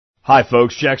Hi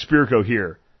folks, Jack Spirko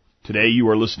here. Today you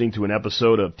are listening to an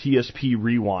episode of TSP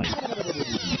Rewind.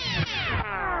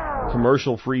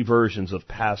 Commercial-free versions of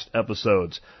past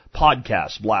episodes,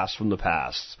 podcast blasts from the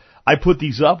past. I put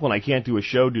these up when I can't do a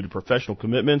show due to professional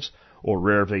commitments or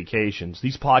rare vacations.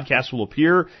 These podcasts will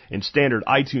appear in standard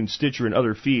iTunes, Stitcher, and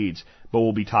other feeds, but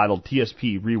will be titled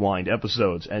TSP Rewind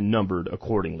episodes and numbered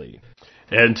accordingly.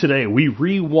 And today we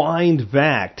rewind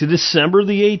back to December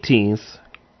the 18th,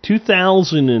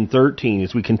 2013,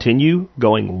 as we continue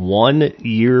going 1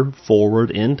 year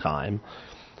forward in time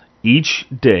each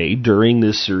day during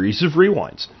this series of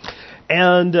rewinds.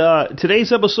 And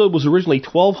today's episode was originally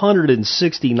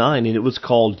 1269, and it was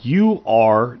called You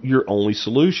Are Your Only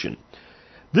Solution.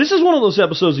 This is one of those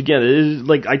episodes, again, it is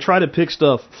like I try to pick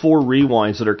stuff for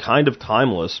rewinds that are kind of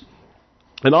timeless,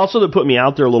 and also to put me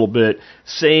out there a little bit,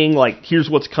 saying, like, here's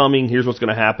what's coming, here's what's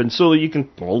going to happen, so that you can,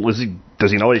 well,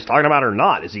 does he know what he's talking about or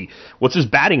not? What's his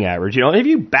batting average? You know, if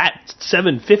you bat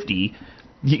 750,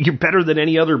 you're better than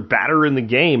any other batter in the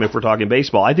game if we're talking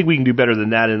baseball. I think we can do better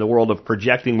than that in the world of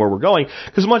projecting where we're going,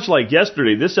 because much like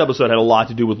yesterday, this episode had a lot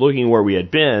to do with looking where we had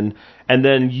been and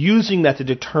then using that to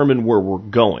determine where we're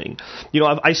going. You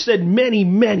know, I said many,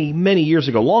 many, many years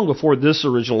ago, long before this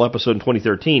original episode in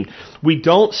 2013, we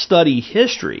don't study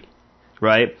history,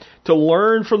 right, to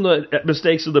learn from the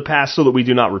mistakes of the past so that we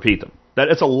do not repeat them.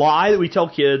 It's a lie that we tell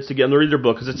kids to get them to read their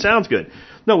book because it sounds good.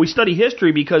 No, we study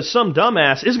history because some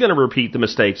dumbass is going to repeat the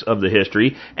mistakes of the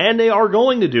history, and they are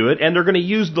going to do it, and they're going to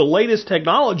use the latest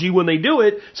technology when they do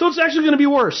it, so it's actually going to be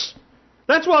worse.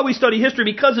 That's why we study history,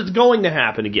 because it's going to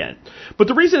happen again. But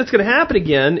the reason it's going to happen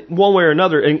again, one way or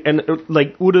another, and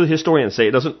like, what do the historians say?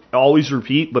 It doesn't always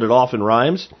repeat, but it often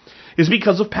rhymes, is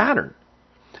because of pattern.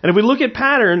 And if we look at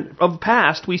pattern of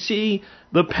past, we see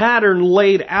the pattern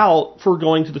laid out for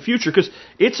going to the future, because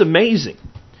it's amazing.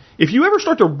 If you ever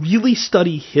start to really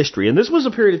study history, and this was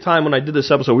a period of time when I did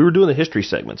this episode, we were doing the history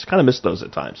segments, kind of missed those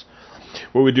at times,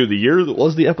 where we do the year that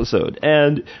was the episode.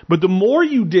 But the more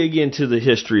you dig into the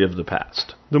history of the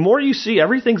past, the more you see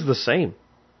everything's the same.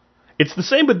 It's the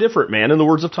same but different, man, in the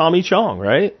words of Tommy Chong,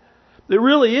 right? It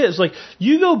really is. Like,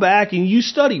 you go back and you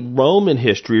study Roman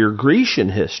history or Grecian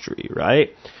history, right?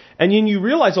 And then you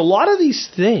realize a lot of these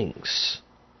things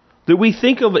that we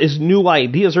think of as new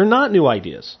ideas are not new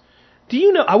ideas. Do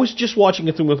you know, I was just watching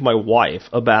a thing with my wife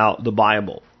about the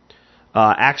Bible,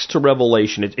 Acts to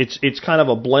Revelation. It's kind of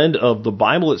a blend of the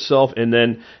Bible itself and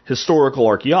then historical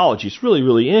archaeology. It's really,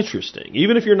 really interesting.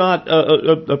 Even if you're not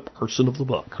a person of the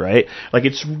book, right? Like,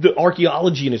 it's the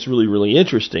archaeology, and it's really, really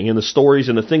interesting. And the stories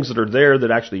and the things that are there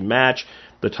that actually match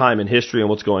the time in history and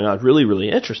what's going on. Really, really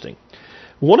interesting.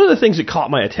 One of the things that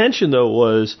caught my attention, though,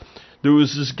 was there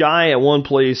was this guy at one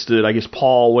place that I guess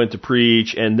Paul went to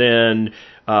preach, and then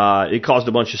it caused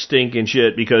a bunch of stink and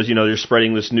shit because, you know, they're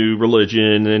spreading this new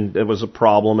religion, and it was a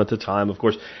problem at the time, of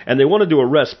course. And they wanted to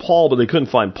arrest Paul, but they couldn't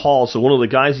find Paul, so one of the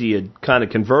guys he had kind of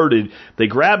converted, they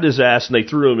grabbed his ass and they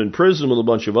threw him in prison with a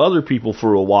bunch of other people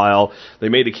for a while. They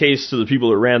made a case to the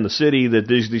people that ran the city that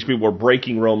these people were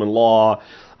breaking Roman law,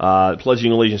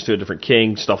 pledging allegiance to a different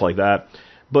king, stuff like that.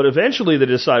 But eventually they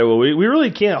decided, well, we really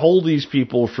can't hold these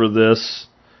people for this.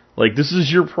 Like, this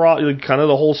is your problem, kind of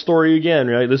the whole story again,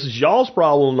 right? This is y'all's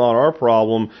problem, not our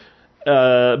problem.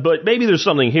 But maybe there's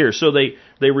something here. So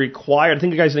they required, I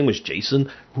think the guy's name was Jason,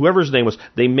 whoever his name was,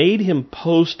 they made him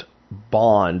post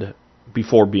bond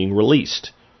before being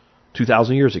released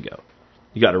 2,000 years ago.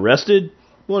 You got arrested.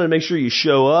 We want to make sure you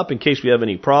show up in case we have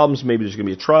any problems. Maybe there's going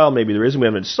to be a trial. Maybe there isn't. We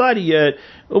haven't decided yet.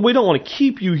 Well, we don't want to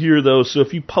keep you here, though. So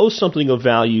if you post something of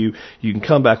value, you can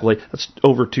come back late. That's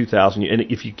over 2,000. And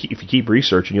if you keep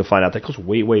researching, you'll find out that goes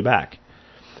way, way back.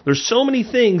 There's so many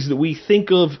things that we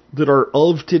think of that are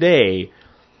of today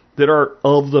that are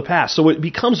of the past. So it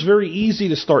becomes very easy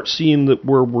to start seeing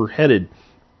where we're headed.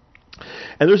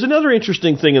 And there's another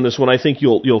interesting thing in this one I think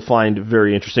you'll find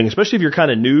very interesting, especially if you're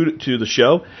kind of new to the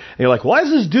show. And you're like, why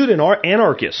is this dude an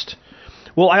anarchist?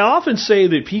 Well, I often say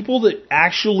that people that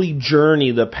actually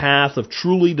journey the path of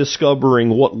truly discovering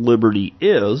what liberty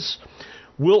is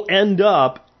will end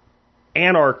up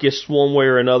anarchists one way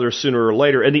or another sooner or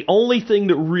later. And the only thing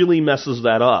that really messes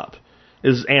that up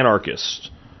is anarchists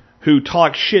who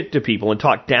talk shit to people and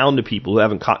talk down to people who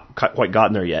haven't quite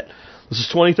gotten there yet. This is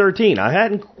 2013. I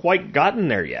hadn't quite gotten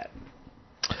there yet.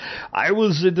 I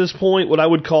was at this point what I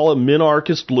would call a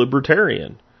minarchist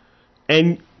libertarian.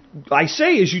 And I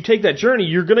say as you take that journey,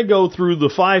 you're going to go through the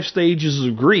 5 stages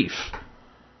of grief.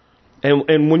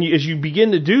 And when as you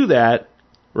begin to do that,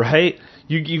 right,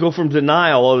 you go from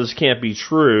denial, oh, this can't be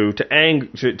true, to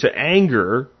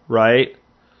anger, right?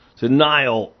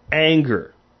 Denial,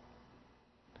 anger.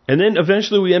 And then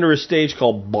eventually we enter a stage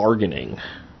called bargaining.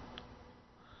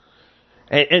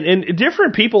 And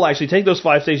different people actually take those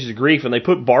 5 stages of grief and they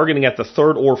put bargaining at the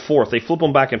 3rd or 4th. They flip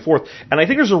them back and forth. And I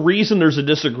think there's a reason there's a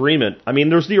disagreement. I mean,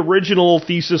 there's the original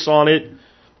thesis on it,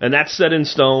 and that's set in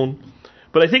stone.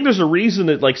 But I think there's a reason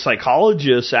that like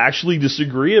psychologists actually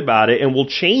disagree about it and will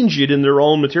change it in their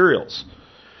own materials.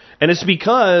 And it's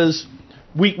because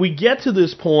we get to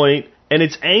this point and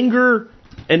it's anger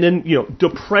and then,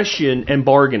 depression and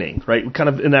bargaining, right? Kind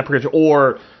of in that progression.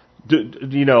 Or,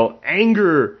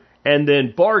 anger and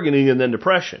then bargaining and then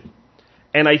depression.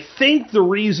 And I think the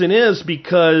reason is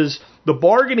because the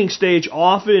bargaining stage,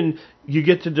 often you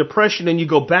get to depression and you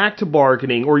go back to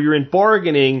bargaining, or you're in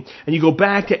bargaining and you go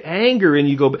back to anger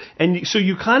so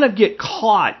you kind of get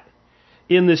caught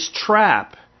in this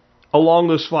trap along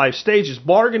those 5 stages.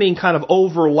 Bargaining kind of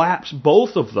overlaps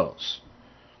both of those.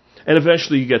 And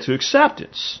eventually you get to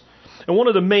acceptance. And one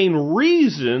of the main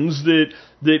reasons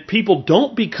that people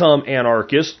don't become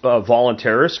anarchists,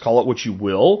 voluntarists, call it what you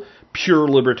will, pure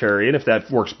libertarian, if that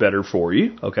works better for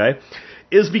you, okay,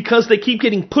 is because they keep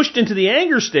getting pushed into the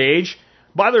anger stage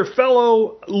by their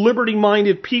fellow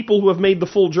liberty-minded people who have made the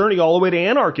full journey all the way to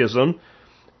anarchism,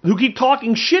 who keep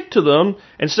talking shit to them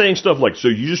and saying stuff like, so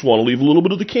you just want to leave a little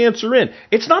bit of the cancer in.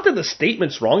 It's not that the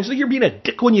statement's wrong, it's that you're being a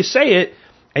dick when you say it,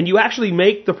 and you actually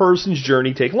make the person's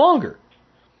journey take longer.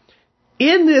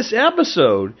 In this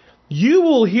episode, you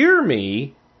will hear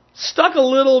me stuck a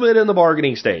little bit in the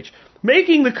bargaining stage,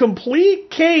 making the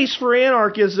complete case for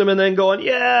anarchism and then going,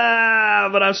 yeah,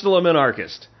 but I'm still an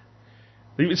anarchist.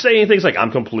 Saying things like,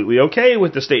 I'm completely okay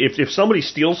with the state. If somebody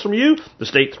steals from you, the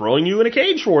state throwing you in a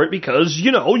cage for it because,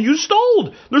 you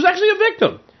stole. There's actually a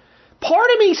victim. Part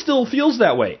of me still feels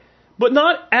that way, but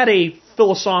not at a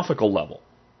philosophical level.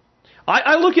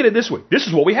 I look at it this way. This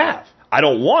is what we have. I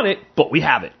don't want it, but we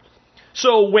have it.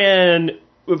 So when,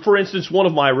 for instance, one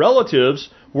of my relatives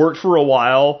worked for a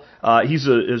while, he's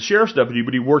a sheriff's deputy,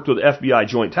 but he worked with FBI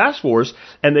Joint Task Force,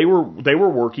 and they were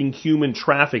working human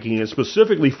trafficking and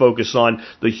specifically focused on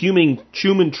the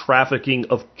human trafficking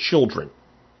of children.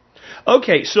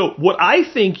 Okay, so what I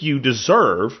think you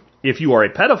deserve, if you are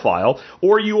a pedophile,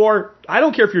 or I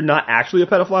don't care if you're not actually a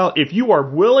pedophile, if you are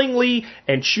willingly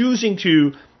and choosing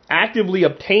to actively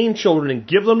obtain children and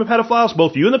give them to pedophiles,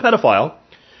 both you and the pedophile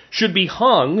should be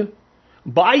hung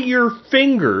by your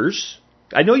fingers.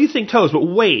 I know you think toes, but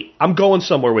wait, I'm going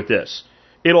somewhere with this.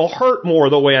 It'll hurt more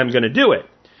the way I'm going to do it.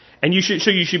 And you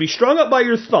should be strung up by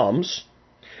your thumbs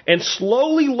and very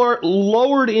slowly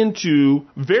lowered into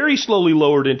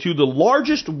the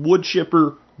largest wood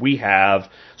chipper we have,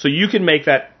 so you can make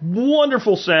that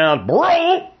wonderful sound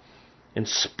and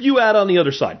spew out on the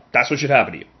other side. That's what should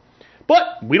happen to you.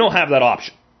 But we don't have that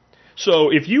option.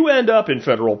 So if you end up in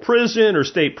federal prison or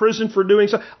state prison for doing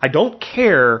so, I don't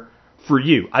care for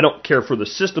you. I don't care for the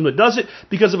system that does it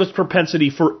because of its propensity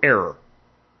for error.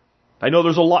 I know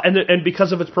there's a lot, and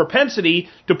because of its propensity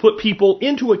to put people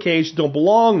into a cage that don't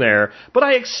belong there, but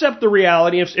I accept the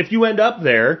reality. If you end up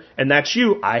there, and that's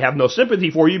you, I have no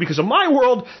sympathy for you because in my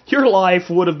world, your life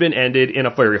would have been ended in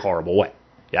a very horrible way.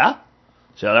 Yeah?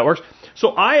 See how that works? So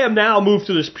I am now moved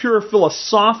to this pure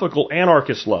philosophical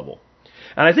anarchist level.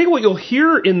 And I think what you'll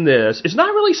hear in this is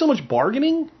not really so much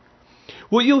bargaining.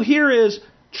 What you'll hear is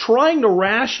trying to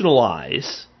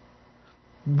rationalize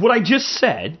what I just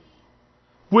said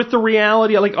with the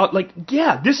reality,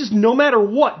 this is no matter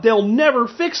what, they'll never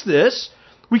fix this.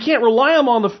 We can't rely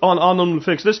on them to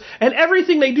fix this. And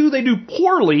everything they do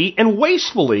poorly and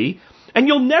wastefully. And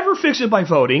you'll never fix it by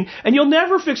voting, and you'll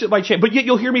never fix it by change. But yet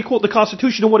you'll hear me quote the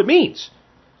Constitution and what it means.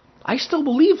 I still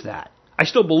believe that. I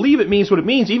still believe it means what it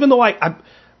means, even though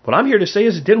what I'm here to say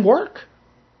is it didn't work.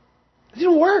 It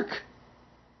didn't work.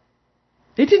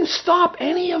 It didn't stop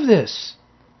any of this.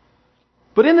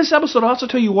 But in this episode, I'll also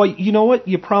tell you why, you know what?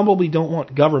 You probably don't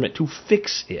want government to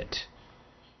fix it.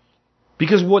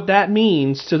 Because what that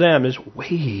means to them is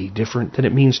way different than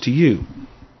it means to you.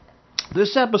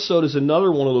 This episode is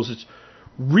another one of those that's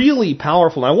really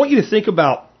powerful. And I want you to think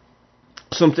about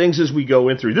some things as we go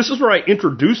in through. This is where I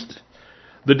introduced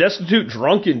the destitute,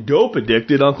 drunken,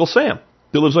 dope-addicted Uncle Sam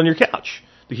that lives on your couch,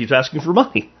 that keeps asking for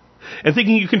money, and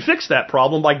thinking you can fix that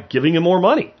problem by giving him more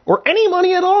money, or any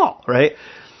money at all, right?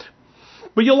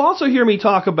 But you'll also hear me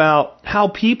talk about how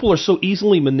people are so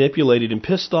easily manipulated and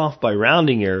pissed off by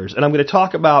rounding errors. And I'm going to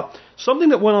talk about something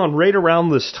that went on right around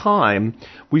this time.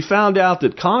 We found out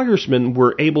that congressmen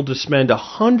were able to spend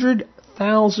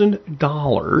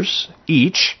 $100,000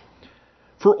 each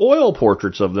for oil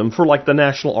portraits of them for like the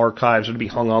National Archives or to be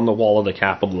hung on the wall of the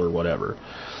Capitol or whatever.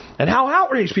 And how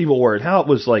outraged people were and how it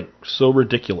was like so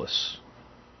ridiculous.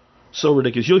 So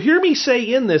ridiculous. You'll hear me say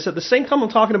in this, at the same time I'm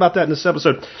talking about that in this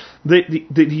episode, the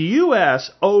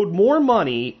U.S. owed more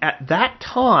money at that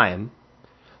time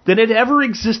than had ever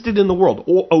existed in the world.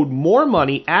 Or owed more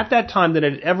money at that time than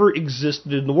had ever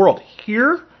existed in the world.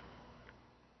 Here,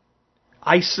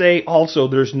 I say also,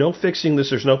 there's no fixing this,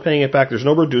 there's no paying it back, there's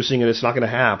no reducing it, it's not going to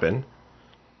happen.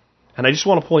 And I just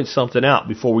want to point something out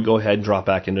before we go ahead and drop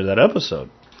back into that episode.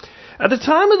 At the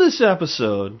time of this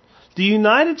episode, the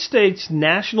United States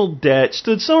national debt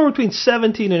stood somewhere between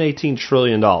 $17 and $18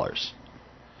 trillion.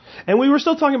 And we were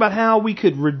still talking about how we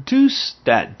could reduce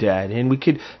that debt and we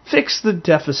could fix the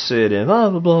deficit and blah,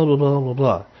 blah, blah, blah, blah, blah,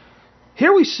 blah.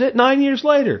 Here we sit 9 years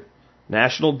later.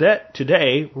 National debt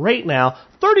today, right now,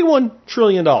 $31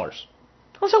 trillion.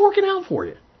 How's that working out for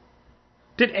you?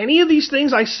 Did any of these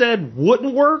things I said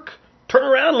wouldn't work turn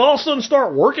around and all of a sudden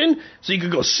start working? So you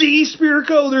could go, see,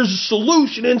 Spirko, there's a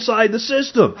solution inside the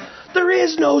system. There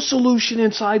is no solution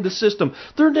inside the system.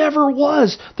 There never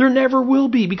was. There never will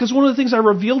be. Because one of the things I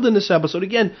revealed in this episode,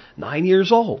 again, 9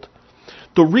 years old.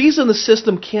 The reason the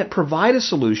system can't provide a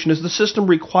solution is the system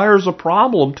requires a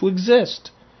problem to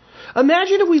exist.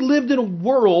 Imagine if we lived in a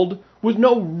world with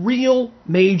no real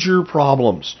major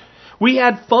problems. We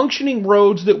had functioning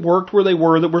roads that worked where they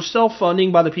were, that were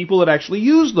self-funding by the people that actually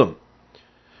used them.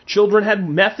 Children had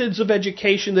methods of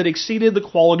education that exceeded the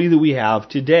quality that we have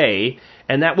today,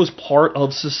 and that was part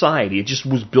of society. It just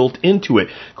was built into it.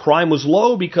 Crime was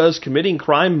low because committing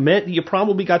crime meant you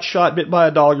probably got shot, bit by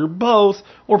a dog, or both,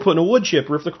 or put in a wood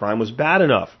chipper if the crime was bad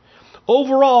enough.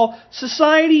 Overall,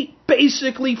 society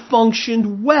basically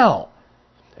functioned well.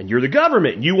 And you're the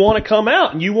government, and you want to come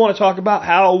out, and you want to talk about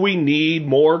how we need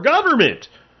more government.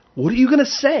 What are you going to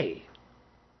say?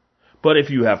 But if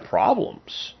you have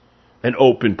problems, an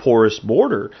open, porous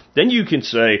border, then you can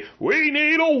say, we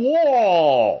need a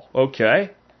wall. Okay.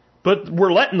 But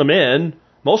we're letting them in.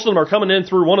 Most of them are coming in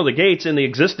through one of the gates in the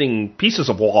existing pieces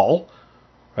of wall.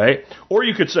 Right? Or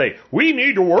you could say, we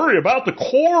need to worry about the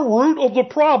core root of the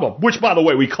problem, which, by the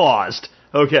way, we caused.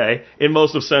 Okay. In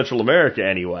most of Central America,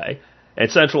 anyway.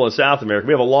 And Central and South America.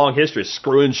 We have a long history of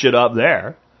screwing shit up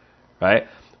there. Right?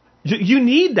 You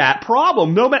need that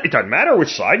problem. It doesn't matter which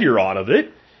side you're on of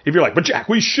it. If you're like, but Jack,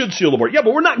 we should seal the border. Yeah,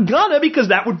 but we're not gonna, because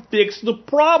that would fix the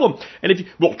problem. And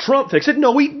Trump fixed it.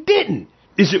 No, he didn't.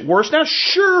 Is it worse now?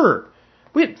 Sure.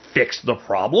 We didn't fix the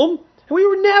problem. And we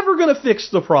were never gonna fix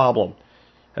the problem.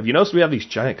 Have you noticed we have these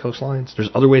giant coastlines?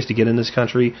 There's other ways to get in this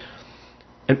country.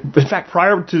 And in fact,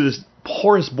 prior to this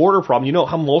porous border problem, you know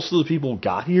how most of the people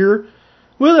got here?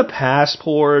 With a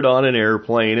passport on an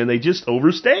airplane, and they just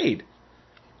overstayed.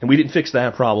 And we didn't fix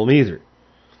that problem either.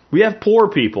 We have poor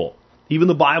people. Even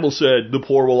the Bible said the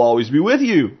poor will always be with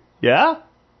you. Yeah?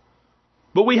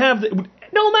 But we have,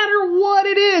 no matter what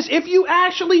it is, if you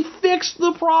actually fix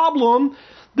the problem,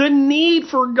 the need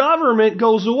for government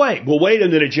goes away. Well, wait a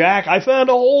minute, Jack. I found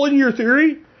a hole in your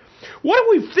theory. What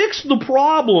if we fix the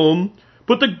problem,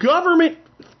 but the government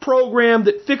program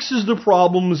that fixes the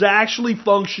problem is actually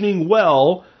functioning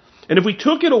well, and if we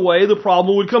took it away, the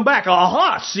problem would come back?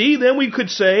 Aha! See, then we could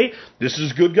say, this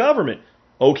is good government.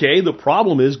 Okay, the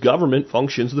problem is government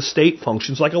functions, the state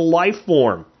functions like a life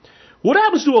form. What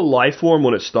happens to a life form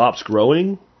when it stops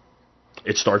growing?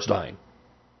 It starts dying.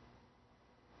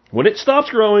 When it stops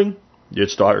growing,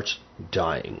 it starts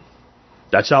dying.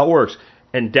 That's how it works.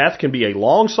 And death can be a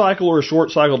long cycle or a short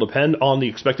cycle, depend on the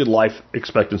expected life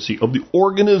expectancy of the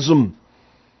organism.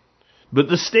 But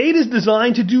the state is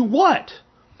designed to do what?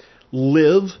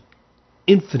 Live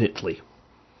infinitely.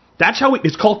 That's how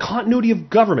it's called continuity of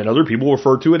government. Other people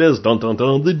refer to it as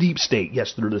the deep state.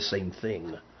 Yes, they're the same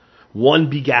thing. One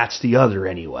begats the other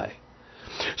anyway.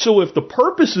 So if the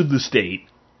purpose of the state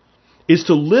is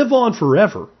to live on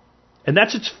forever, and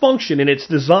that's its function, and it's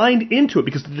designed into it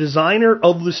because the designer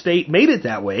of the state made it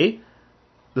that way,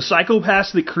 the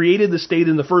psychopaths that created the state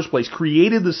in the first place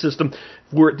created the system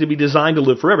for it to be designed to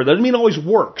live forever. That doesn't mean it always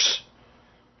works,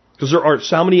 because there are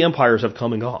so many empires have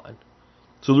come and gone.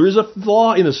 So there is a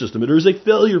flaw in the system. There is a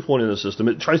failure point in the system.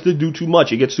 It tries to do too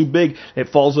much. It gets too big. It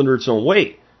falls under its own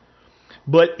weight.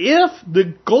 But if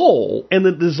the goal and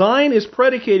the design is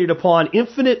predicated upon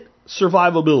infinite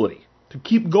survivability, to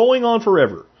keep going on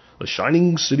forever, the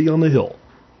shining city on the hill,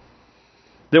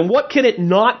 then what can it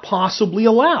not possibly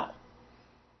allow?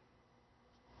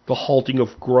 The halting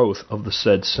of growth of the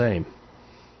said same.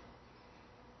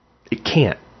 It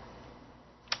can't.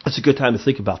 It's a good time to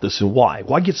think about this and why.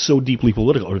 Why get so deeply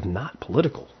political or not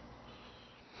political?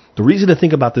 The reason to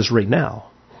think about this right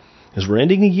now is we're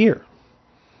ending a year.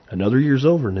 Another year's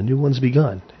over and a new one's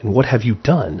begun. And what have you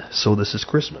done? So this is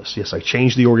Christmas. Yes, I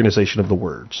changed the organization of the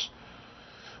words.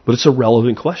 But it's a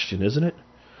relevant question, isn't it?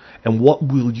 And what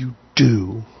will you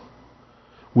do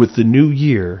with the new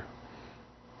year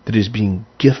that is being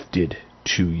gifted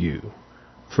to you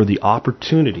for the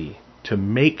opportunity to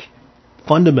make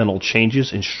fundamental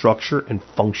changes in structure and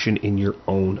function in your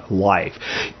own life?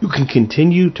 You can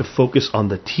continue to focus on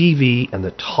the TV and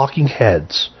the talking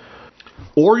heads,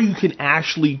 or you can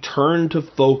actually turn to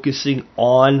focusing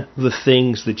on the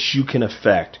things that you can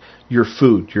affect: your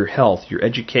food, your health, your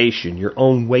education, your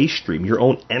own waste stream, your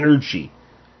own energy,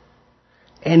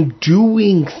 and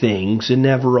doing things and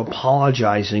never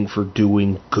apologizing for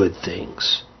doing good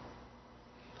things.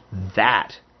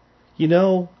 That,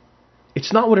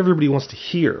 it's not what everybody wants to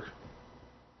hear,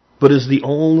 but is the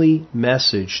only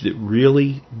message that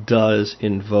really does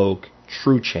invoke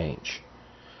true change.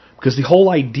 Because the whole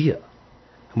idea,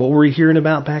 and what we're hearing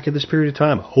about back at this period of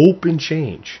time, hope and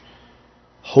change.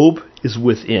 Hope is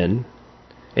within,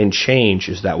 and change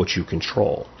is that which you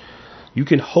control. You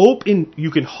can hope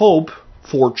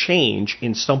for change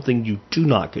in something you do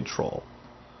not control,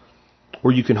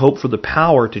 or you can hope for the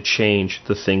power to change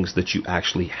the things that you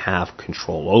actually have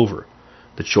control over.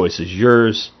 The choice is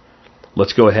yours.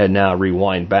 Let's go ahead now,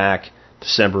 rewind back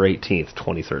December 18th,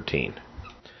 2013.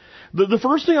 The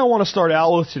first thing I want to start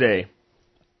out with today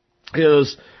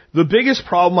is the biggest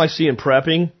problem I see in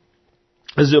prepping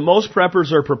is that most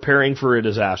preppers are preparing for a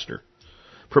disaster.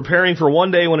 Preparing for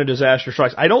one day when a disaster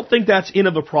strikes. I don't think that's in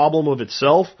of a problem of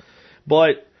itself,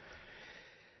 but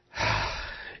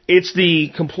it's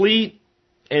the complete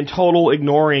and total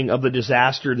ignoring of the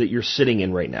disaster that you're sitting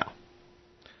in right now.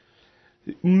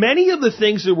 Many of the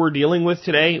things that we're dealing with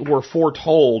today were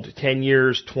foretold 10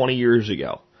 years, 20 years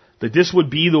ago, that this would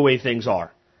be the way things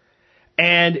are.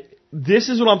 And this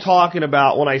is what I'm talking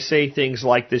about when I say things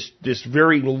like this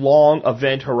very long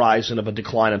event horizon of a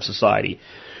decline of society.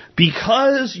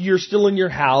 Because you're still in your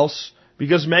house,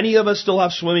 because many of us still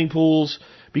have swimming pools,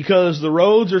 because the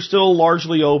roads are still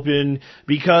largely open,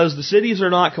 because the cities are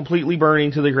not completely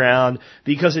burning to the ground,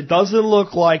 because it doesn't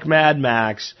look like Mad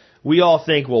Max, we all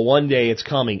think, well, one day it's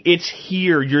coming. It's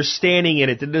here. You're standing in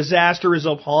it. The disaster is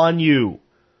upon you.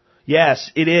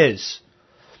 Yes, it is.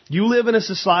 You live in a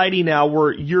society now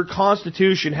where your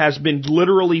Constitution has been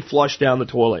literally flushed down the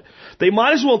toilet. They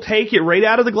might as well take it right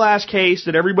out of the glass case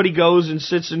that everybody goes and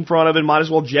sits in front of and might as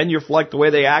well genuflect the way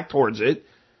they act towards it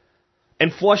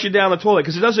and flush it down the toilet,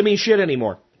 because it doesn't mean shit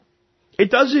anymore. It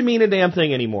doesn't mean a damn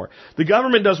thing anymore. The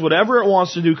government does whatever it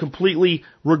wants to do completely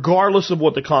regardless of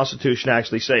what the Constitution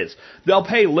actually says. They'll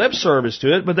pay lip service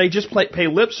to it, but they just pay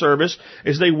lip service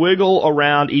as they wiggle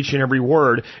around each and every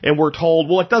word, and we're told,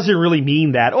 well, it doesn't really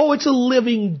mean that. Oh, it's a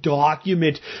living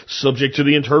document subject to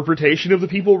the interpretation of the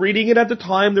people reading it at the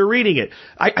time they're reading it.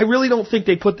 I really don't think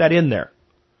they put that in there.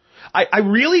 I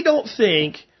really don't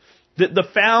think that the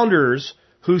founders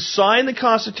who signed the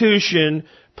Constitution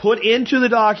put into the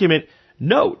document,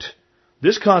 note,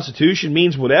 this Constitution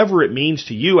means whatever it means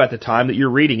to you at the time that you're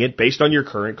reading it based on your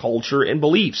current culture and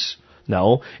beliefs.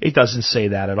 No, it doesn't say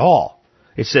that at all.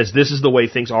 It says this is the way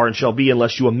things are and shall be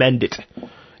unless you amend it.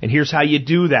 And here's how you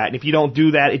do that. And if you don't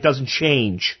do that, it doesn't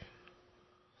change.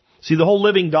 See, the whole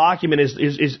living document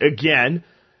is again,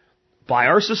 by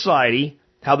our society,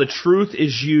 how the truth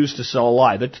is used to sell a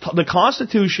lie. The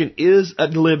Constitution is a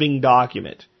living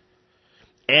document.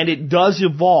 And it does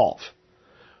evolve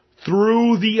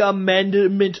through the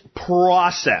amendment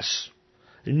process.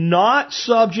 Not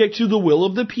subject to the will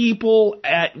of the people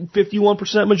at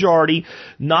 51% majority,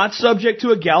 not subject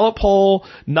to a Gallup poll,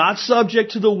 not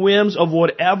subject to the whims of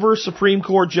whatever Supreme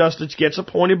Court justice gets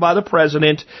appointed by the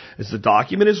president. As the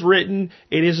document is written,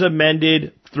 it is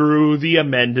amended through the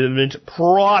amendment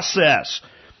process.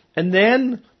 And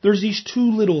then there's these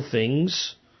two little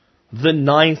things, the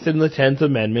 9th and the 10th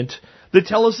Amendment, that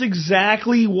tell us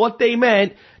exactly what they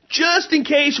meant, just in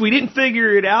case we didn't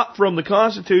figure it out from the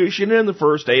Constitution and the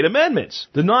first 8 amendments.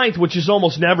 The 9th, which is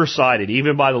almost never cited,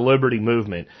 even by the Liberty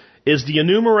Movement, is the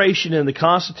enumeration in the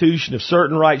Constitution of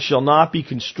certain rights shall not be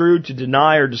construed to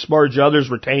deny or disparage others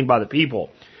retained by the people.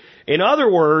 In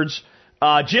other words,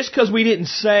 just because we didn't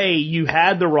say you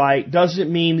had the right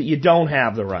doesn't mean that you don't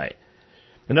have the right.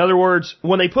 In other words,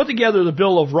 when they put together the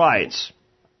Bill of Rights,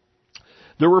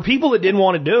 there were people that didn't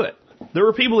want to do it. There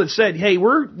were people that said, hey,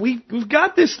 we've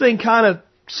got this thing kind of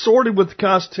sorted with the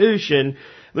Constitution.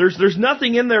 There's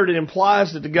nothing in there that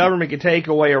implies that the government can take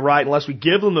away a right unless we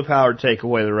give them the power to take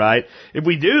away the right. If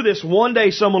we do this, one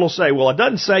day someone will say, well, it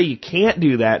doesn't say you can't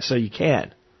do that, so you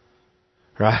can.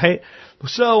 Right?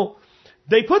 So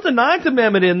they put the 9th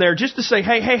Amendment in there just to say,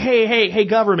 hey,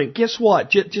 government, guess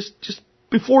what? Just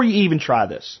before you even try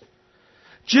this,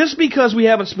 Just because we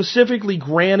haven't specifically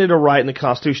granted a right in the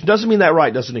Constitution doesn't mean that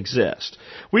right doesn't exist.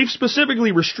 We've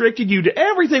specifically restricted you to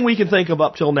everything we can think of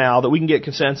up till now that we can get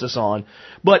consensus on.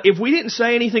 But if we didn't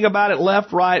say anything about it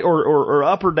left, right, or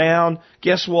up or down,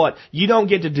 guess what? You don't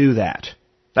get to do that.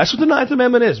 That's what the Ninth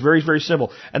Amendment is. Very, very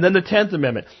simple. And then the 10th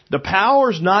Amendment. The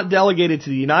powers not delegated to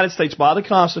the United States by the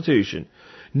Constitution,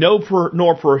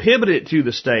 nor prohibited to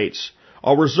the states,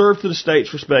 are reserved to the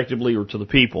states respectively or to the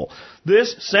people.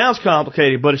 This sounds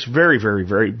complicated, but it's very, very,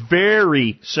 very,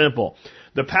 very simple.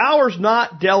 The powers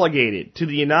not delegated to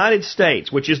the United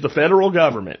States, which is the federal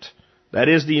government, that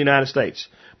is the United States,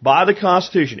 by the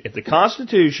Constitution. If the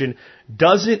Constitution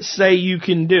doesn't say you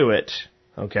can do it,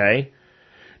 okay,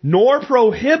 nor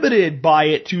prohibited by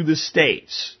it to the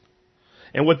states.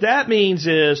 And what that means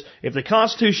is, if the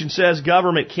Constitution says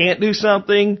government can't do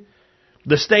something,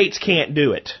 the states can't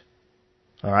do it.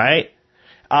 All right?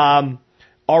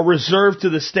 Are reserved to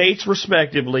the states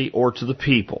respectively or to the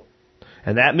people.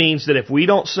 And that means that if we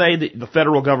don't say that the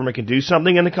federal government can do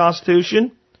something in the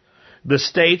Constitution, the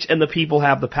states and the people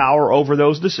have the power over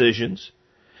those decisions,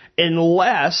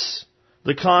 unless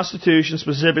the Constitution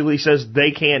specifically says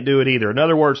they can't do it either. In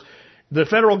other words, the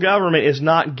federal government is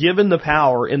not given the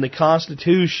power in the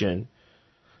Constitution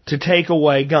to take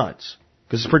away guns,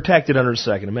 because it's protected under the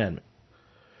Second Amendment.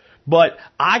 But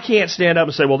I can't stand up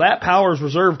and say, well, that power is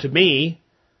reserved to me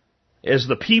as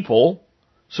the people,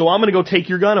 so I'm going to go take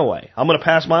your gun away. I'm going to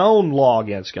pass my own law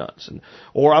against guns.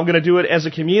 Or I'm going to do it as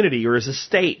a community or as a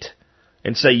state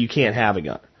and say you can't have a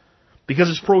gun. Because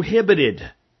it's prohibited.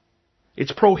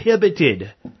 It's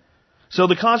prohibited. So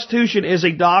the Constitution is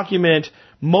a document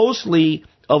mostly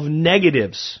of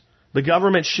negatives. The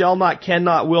government shall not,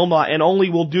 cannot, will not, and only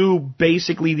will do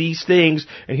basically these things,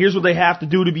 and here's what they have to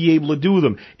do to be able to do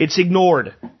them. It's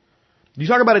ignored. You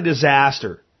talk about a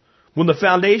disaster. When the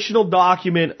foundational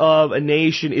document of a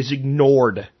nation is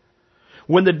ignored.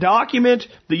 When the document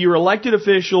that your elected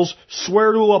officials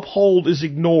swear to uphold is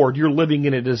ignored, you're living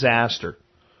in a disaster.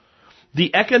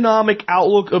 The economic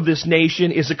outlook of this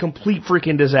nation is a complete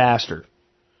freaking disaster.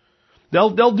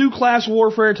 They'll do class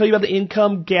warfare and tell you about the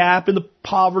income gap and the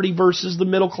poverty versus the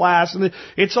middle class. And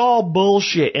it's all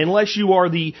bullshit. Unless you are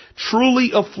the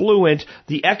truly affluent,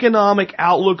 the economic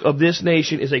outlook of this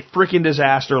nation is a freaking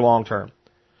disaster long term.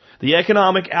 The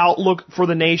economic outlook for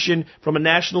the nation from a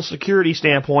national security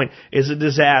standpoint is a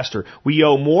disaster. We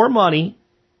owe more money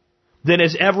than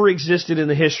has ever existed in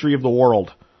the history of the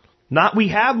world. Not we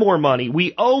have more money,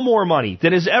 we owe more money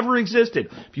than has ever existed.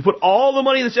 If you put all the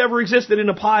money that's ever existed in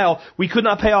a pile, we could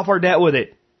not pay off our debt with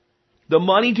it. The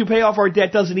money to pay off our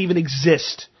debt doesn't even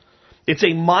exist. It's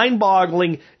a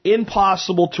mind-boggling,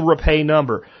 impossible to repay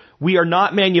number. We are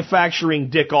not manufacturing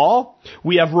dick all.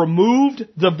 We have removed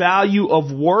the value of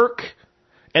work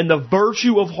and the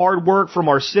virtue of hard work from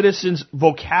our citizens'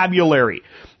 vocabulary.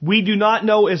 We do not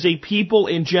know as a people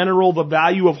in general the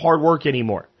value of hard work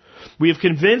anymore. We have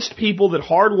convinced people that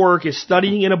hard work is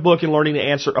studying in a book and learning to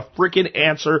answer a frickin'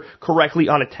 answer correctly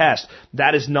on a test.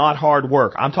 That is not hard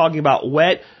work. I'm talking about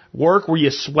wet work where you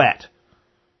sweat.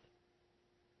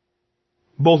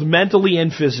 Both mentally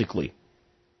and physically.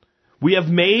 We have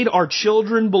made our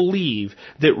children believe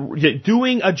that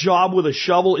doing a job with a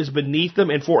shovel is beneath them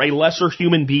and for a lesser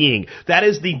human being. That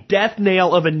is the death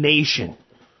nail of a nation.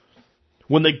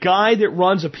 When the guy that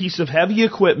runs a piece of heavy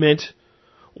equipment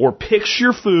or picks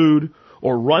your food,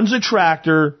 or runs a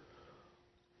tractor,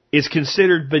 is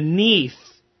considered beneath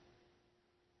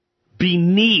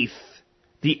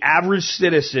the average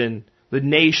citizen, the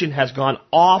nation has gone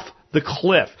off the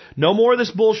cliff. No more of this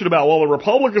bullshit about, well, the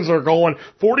Republicans are going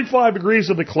 45 degrees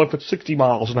of the cliff at 60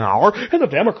 miles an hour, and the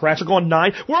Democrats are going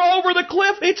 9. We're over the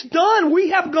cliff. It's done.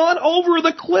 We have gone over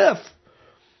the cliff.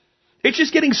 It's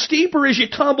just getting steeper as you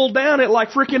tumble down it like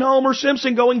freaking Homer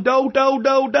Simpson going do, do,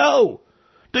 do, do.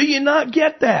 Do you not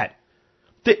get that?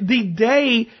 The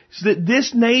days that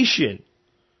this nation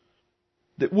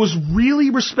that was really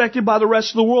respected by the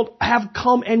rest of the world have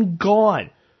come and gone.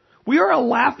 We are a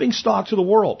laughingstock to the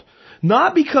world.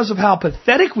 Not because of how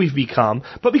pathetic we've become,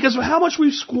 but because of how much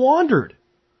we've squandered.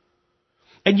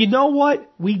 And you know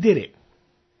what? We did it.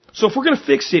 So if we're going to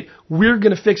fix it, we're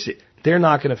going to fix it. They're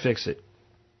not going to fix it.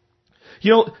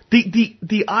 You know,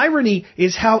 the irony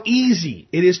is how easy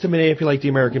it is to manipulate the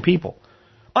American people.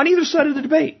 On either side of the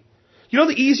debate. You know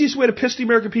the easiest way to piss the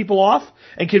American people off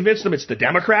and convince them it's the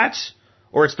Democrats,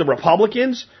 or it's the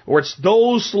Republicans, or it's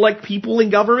those select people in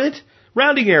government?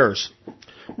 Rounding errors.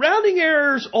 Rounding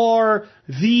errors are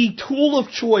the tool of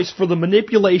choice for the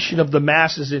manipulation of the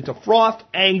masses into froth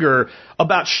anger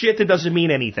about shit that doesn't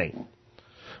mean anything.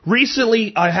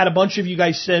 Recently, I had a bunch of you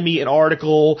guys send me an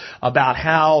article about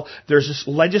how there's this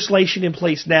legislation in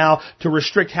place now to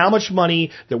restrict how much money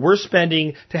that we're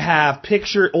spending to have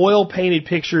oil-painted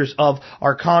pictures of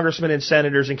our congressmen and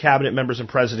senators and cabinet members and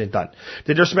president done.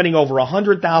 That they're spending over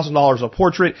 $100,000 a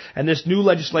portrait, and this new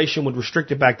legislation would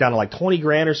restrict it back down to like 20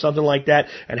 grand or something like that,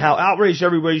 and how outraged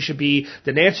everybody should be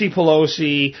that Nancy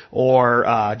Pelosi or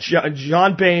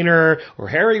John Boehner or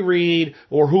Harry Reid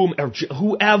or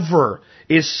whoever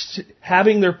is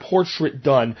having their portrait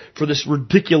done for this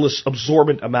ridiculous,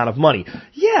 absorbent amount of money.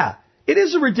 Yeah, it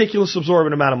is a ridiculous,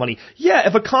 absorbent amount of money. Yeah,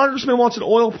 if a congressman wants an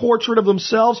oil portrait of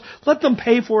themselves, let them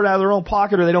pay for it out of their own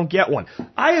pocket or they don't get one.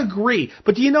 I agree.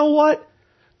 But do you know what?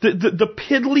 The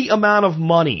piddly amount of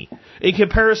money in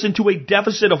comparison to a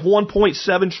deficit of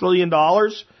 $1.7 trillion,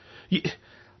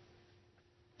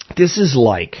 this is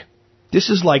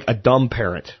like a dumb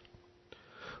parent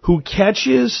who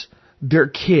catches their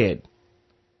kid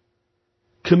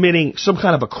committing some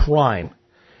kind of a crime,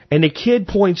 and the kid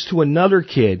points to another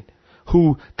kid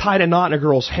who tied a knot in a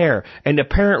girl's hair, and the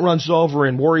parent runs over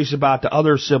and worries about the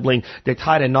other sibling that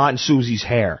tied a knot in Susie's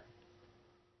hair.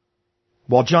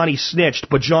 Well, Johnny snitched,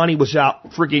 but Johnny was out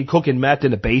freaking cooking meth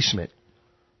in the basement.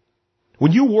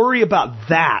 When you worry about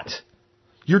that,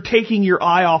 you're taking your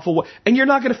eye off of what, and you're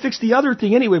not going to fix the other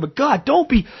thing anyway. But God, don't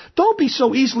be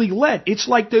so easily led. It's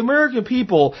like the American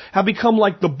people have become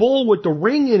like the bull with the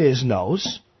ring in his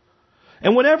nose.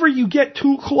 And whenever you get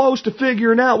too close to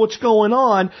figuring out what's going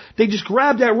on, they just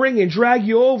grab that ring and drag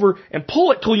you over and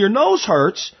pull it till your nose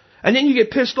hurts. And then you get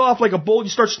pissed off like a bull. You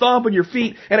start stomping your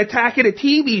feet and attacking a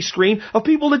TV screen of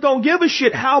people that don't give a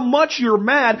shit how much you're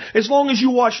mad as long as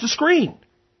you watch the screen.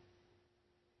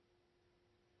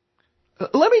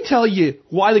 Let me tell you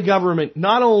why the government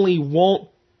not only won't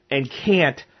and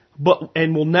can't,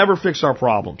 and will never fix our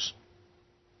problems.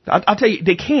 I'll tell you,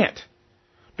 they can't.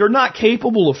 They're not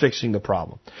capable of fixing the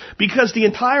problem. Because the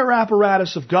entire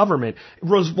apparatus of government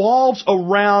revolves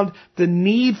around the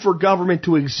need for government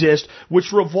to exist,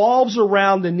 which revolves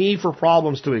around the need for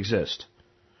problems to exist.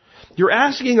 You're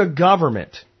asking a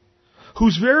government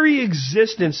whose very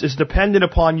existence is dependent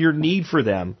upon your need for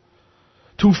them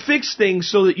to fix things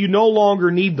so that you no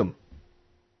longer need them.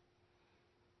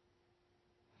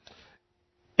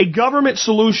 A government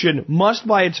solution must,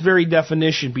 by its very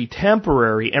definition, be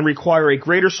temporary and require a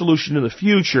greater solution in the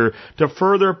future to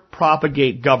further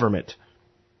propagate government.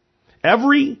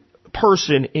 Every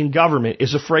person in government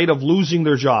is afraid of losing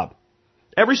their job.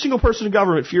 Every single person in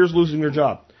government fears losing their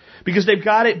job because they've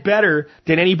got it better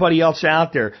than anybody else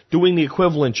out there doing the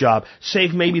equivalent job,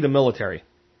 save maybe the military.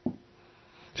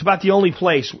 It's about the only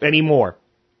place anymore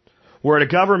where a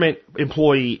government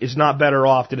employee is not better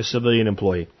off than a civilian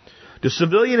employee. The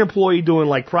civilian employee doing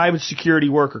like private security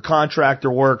work or contractor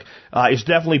work is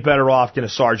definitely better off than a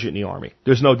sergeant in the Army.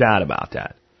 There's no doubt about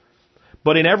that.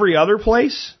 But in every other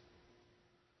place,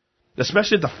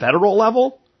 especially at the federal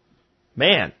level,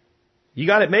 man, you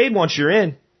got it made once you're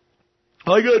in.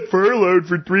 I got furloughed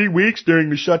for 3 weeks during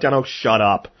the shutdown. Oh, shut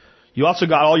up. You also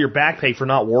got all your back pay for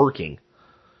not working.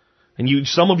 And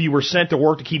some of you were sent to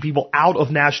work to keep people out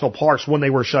of national parks when they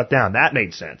were shut down. That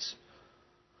made sense.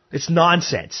 It's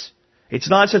nonsense. It's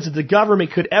nonsense that the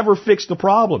government could ever fix the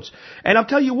problems. And I'll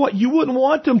tell you what, you wouldn't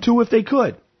want them to if they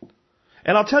could.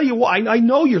 And I'll tell you what, I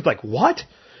know you're like, what?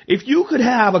 If you could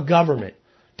have a government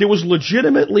that was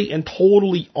legitimately and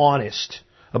totally honest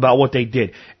about what they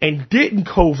did and didn't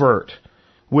covert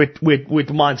with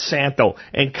Monsanto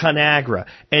and Conagra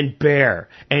and Bayer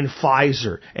and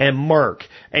Pfizer and Merck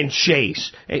and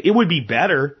Chase, it would be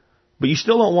better, but you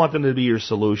still don't want them to be your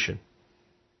solution.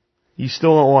 You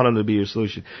still don't want them to be your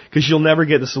solution because you'll never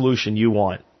get the solution you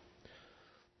want.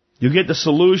 You'll get the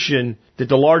solution that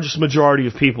the largest majority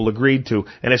of people agreed to,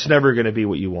 and it's never going to be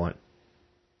what you want.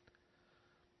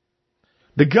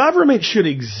 The government should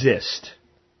exist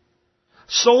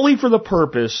solely for the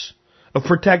purpose of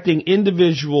protecting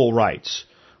individual rights,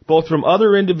 both from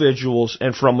other individuals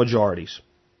and from majorities.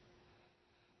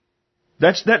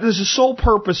 That is the sole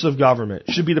purpose of government,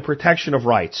 should be the protection of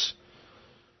rights,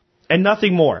 and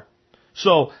nothing more.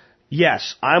 So,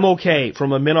 yes, I'm okay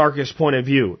from a minarchist point of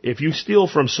view. If you steal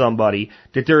from somebody,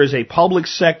 that there is a public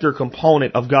sector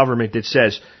component of government that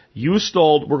says, you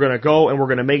stole, we're going to go and we're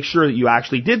going to make sure that you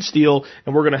actually did steal,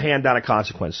 and we're going to hand down a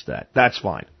consequence to that. That's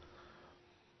fine.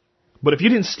 But if you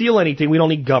didn't steal anything, we don't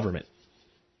need government.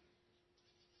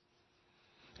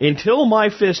 Until my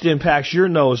fist impacts your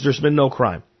nose, there's been no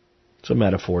crime. It's a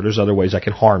metaphor. There's other ways I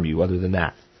can harm you other than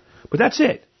that. But that's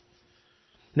it.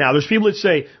 Now, there's people that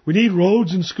say, we need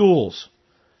roads and schools.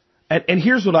 And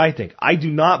here's what I think. I do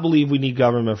not believe we need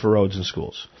government for roads and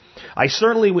schools. I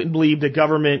certainly wouldn't believe that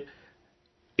government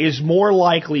is more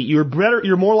likely, you're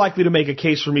more likely to make a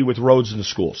case for me with roads than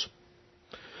schools.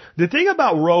 The thing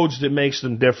about roads that makes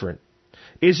them different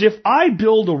is if I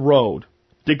build a road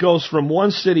that goes from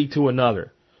one city to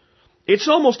another, it's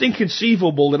almost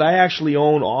inconceivable that I actually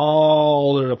own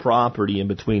all of the property in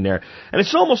between there. And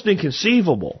it's almost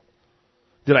inconceivable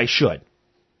that I should.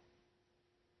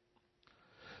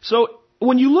 So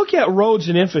when you look at roads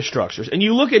and infrastructures, and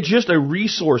you look at just a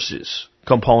resources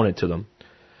component to them,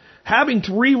 having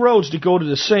 3 roads that go to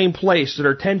the same place that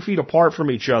are 10 feet apart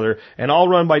from each other and all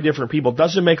run by different people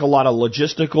doesn't make a lot of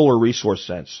logistical or resource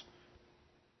sense.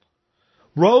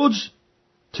 Roads,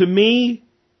 to me,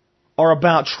 are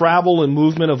about travel and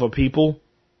movement of a people,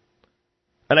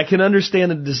 and I can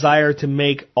understand the desire to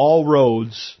make all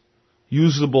roads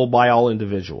usable by all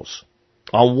individuals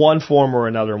on one form or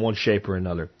another, in one shape or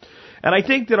another. And I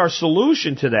think that our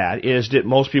solution to that is that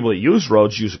most people that use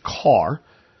roads use a car,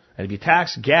 and if you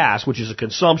tax gas, which is a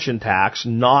consumption tax,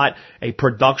 not a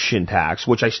production tax,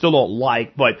 which I still don't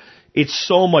like, but it's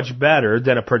so much better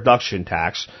than a production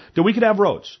tax, then we could have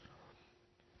roads.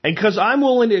 And because I'm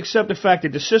willing to accept the fact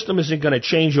that the system isn't going to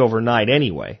change overnight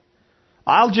anyway,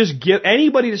 I'll just give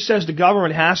anybody that says the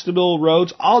government has to build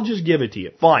roads, I'll just give it to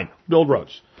you. Fine, build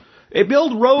roads.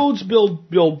 Build roads,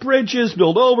 build bridges,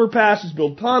 build overpasses,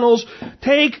 build tunnels.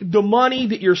 Take the money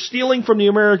that you're stealing from the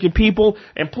American people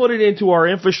and put it into our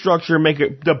infrastructure and make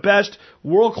it the best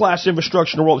world-class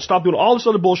infrastructure in the world. Stop doing all this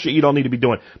other bullshit you don't need to be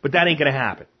doing. But that ain't going to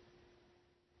happen.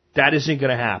 That isn't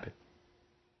going to happen.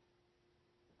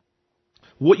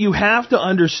 What you have to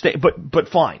understand, but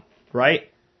fine,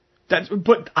 right?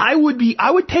 But I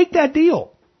would take that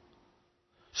deal.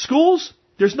 Schools,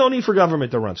 there's no need for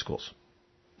government to run schools.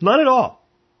 None at all.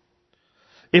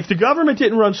 If the government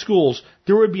didn't run schools,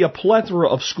 there would be a plethora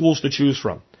of schools to choose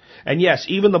from. And yes,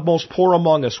 even the most poor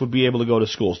among us would be able to go to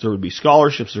schools. There would be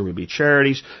scholarships, there would be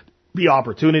charities, be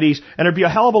opportunities, and there'd be a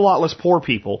hell of a lot less poor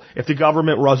people if the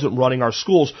government wasn't running our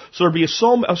schools. So there'd be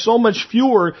so much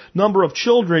fewer number of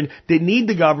children that need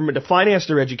the government to finance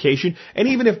their education. And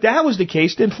even if that was the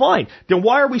case, then fine. Then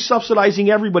why are we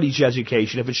subsidizing everybody's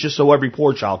education if it's just so every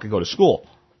poor child can go to school?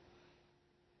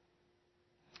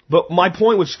 But my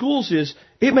point with schools is,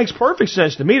 it makes perfect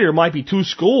sense to me. There might be 2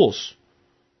 schools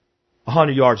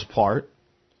 100 yards apart,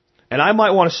 and I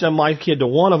might want to send my kid to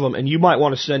one of them, and you might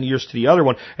want to send yours to the other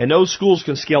one, and those schools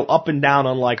can scale up and down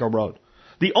unlike a road.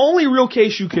 The only real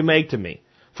case you can make to me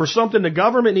for something the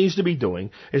government needs to be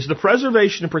doing is the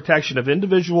preservation and protection of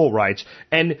individual rights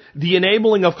and the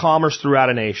enabling of commerce throughout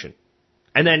a nation.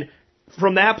 And then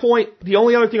from that point, the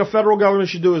only other thing a federal government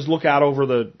should do is look out over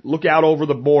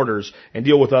the borders and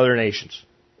deal with other nations.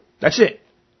 That's it.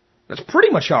 That's pretty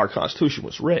much how our Constitution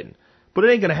was written. But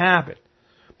it ain't going to happen.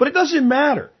 But it doesn't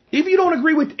matter. If you don't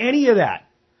agree with any of that,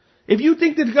 if you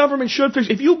think that the government should fix,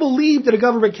 if you believe that a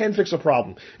government can fix a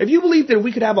problem, if you believe that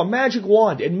we could have a magic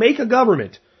wand and make a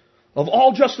government of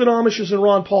all Justin Amishes and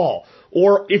Ron Paul,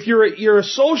 or if you're a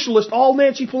socialist, all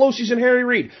Nancy Pelosi's and Harry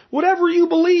Reid, whatever you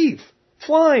believe,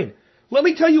 fine. Let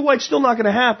me tell you why it's still not going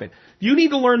to happen. You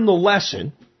need to learn the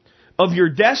lesson of your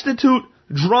destitute,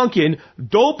 drunken,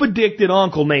 dope-addicted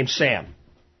uncle named Sam.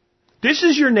 This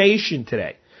is your nation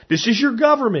today. This is your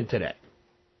government today.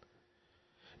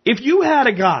 If you had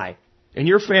a guy in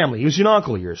your family, he was an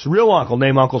uncle of yours, a real uncle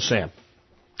named Uncle Sam.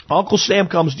 Uncle Sam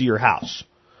comes to your house.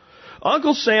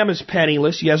 Uncle Sam is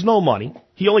penniless. He has no money.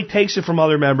 He only takes it from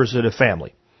other members of the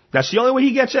family. That's the only way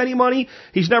he gets any money.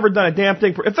 He's never done a damn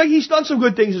thing. In fact, he's done some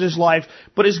good things in his life,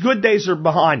 but his good days are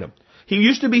behind him. He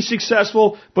used to be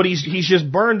successful, but he's just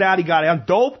burned out. He got on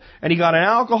dope, and he got on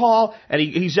alcohol, and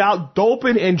he's out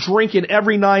doping and drinking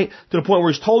every night to the point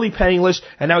where he's totally penniless,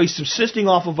 and now he's subsisting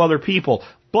off of other people.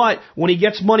 But when he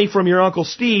gets money from your Uncle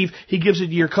Steve, he gives it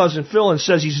to your cousin Phil and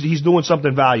says he's doing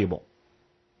something valuable.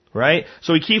 Right?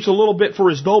 So he keeps a little bit for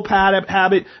his dope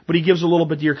habit, but he gives a little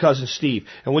bit to your cousin Steve.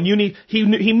 And when you need, he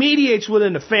mediates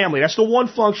within the family. That's the one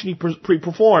function he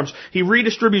performs. He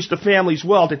redistributes the family's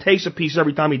wealth. It takes a piece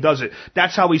every time he does it.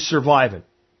 That's how he's surviving.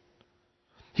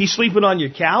 He's sleeping on your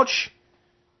couch.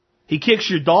 He kicks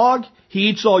your dog. He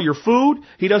eats all your food.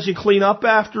 He doesn't clean up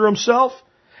after himself.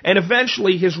 And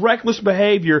eventually his reckless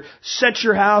behavior sets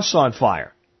your house on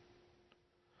fire.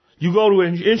 You go to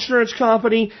an insurance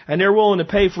company and they're willing to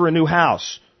pay for a new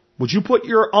house. Would you put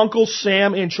your Uncle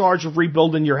Sam in charge of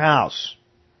rebuilding your house?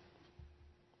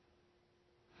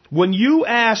 When you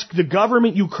ask the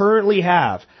government you currently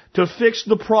have to fix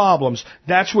the problems,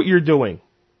 that's what you're doing.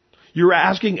 You're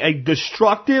asking a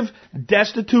destructive,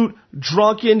 destitute,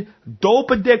 drunken,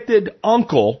 dope-addicted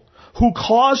uncle who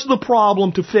caused the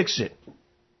problem to fix it.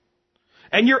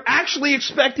 And you're actually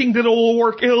expecting that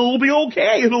it'll be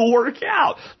okay, it'll work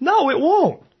out. No, it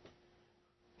won't.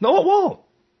 No, it won't.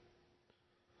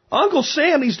 Uncle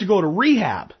Sam needs to go to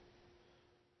rehab.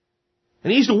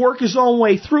 And he needs to work his own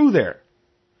way through there.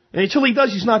 And until he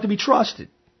does, he's not to be trusted.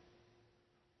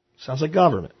 Sounds like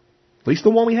government. At least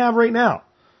the one we have right now.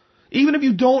 Even if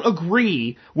you don't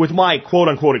agree with my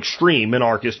quote-unquote extreme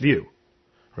minarchist view.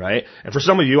 Right? And for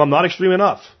some of you, I'm not extreme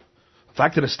enough. The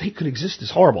fact that a state could exist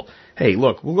is horrible. Hey,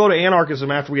 look, we'll go to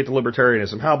anarchism after we get to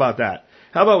libertarianism. How about that?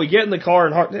 How about we get in the car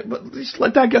and just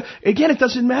let that go? Again, it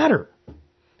doesn't matter.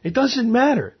 It doesn't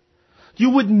matter.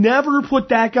 You would never put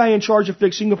that guy in charge of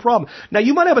fixing the problem. Now,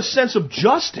 you might have a sense of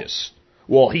justice.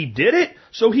 Well, he did it,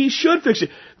 so he should fix it.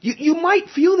 You might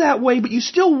feel that way, but you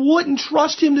still wouldn't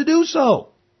trust him to do so.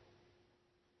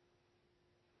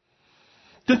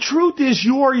 The truth is,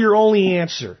 you are your only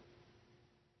answer.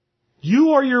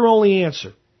 You are your only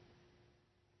answer.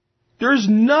 There's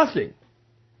nothing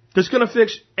that's going to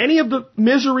fix any of the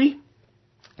misery,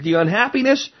 the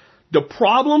unhappiness, the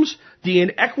problems, the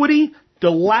inequity, the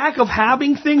lack of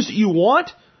having things that you want,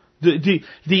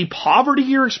 the poverty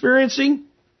you're experiencing,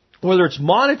 whether it's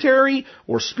monetary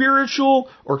or spiritual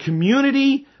or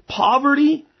community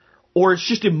poverty, or it's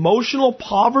just emotional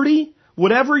poverty.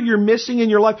 Whatever you're missing in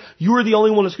your life, you are the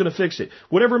only one that's going to fix it.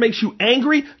 Whatever makes you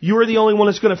angry, you are the only one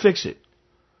that's going to fix it.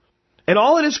 And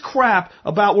all of this crap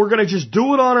about we're going to just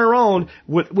do it on our own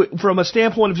from a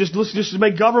standpoint of let's just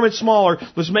make government smaller,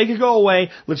 let's make it go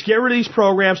away, let's get rid of these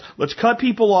programs, let's cut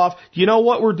people off. Do you know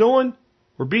what we're doing?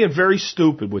 We're being very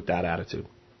stupid with that attitude.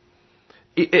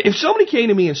 If somebody came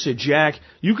to me and said, Jack,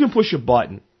 you can push a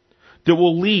button that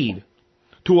will lead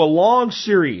to a long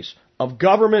series of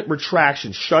government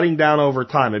retractions shutting down over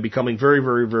time and becoming very,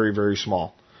 very, very, very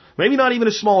small. Maybe not even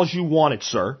as small as you want it,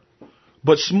 sir,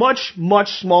 but much,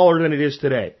 much smaller than it is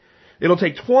today. It'll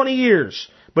take 20 years,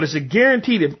 but it's a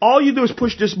guarantee that if all you do is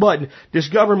push this button, this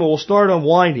government will start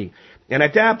unwinding. And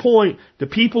at that point, the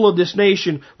people of this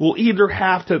nation will either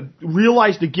have to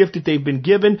realize the gift that they've been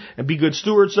given and be good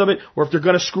stewards of it, or if they're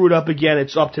going to screw it up again,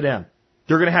 it's up to them.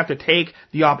 They're going to have to take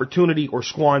the opportunity or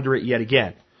squander it yet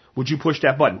again. Would you push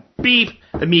that button? Beep!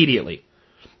 Immediately.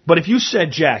 But if you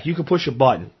said, Jack, you can push a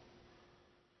button,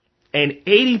 and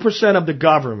 80% of the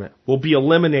government will be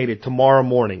eliminated tomorrow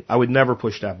morning, I would never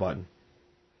push that button.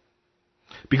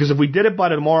 Because if we did it by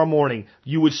tomorrow morning,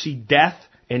 you would see death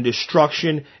and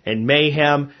destruction and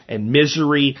mayhem and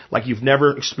misery like you've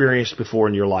never experienced before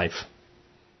in your life.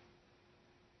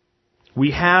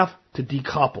 We have to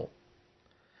decouple.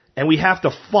 And we have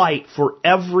to fight for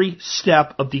every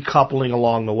step of decoupling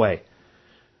along the way.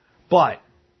 But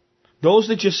those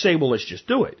that just say, well, let's just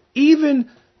do it. Even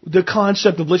the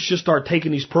concept of let's just start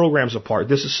taking these programs apart,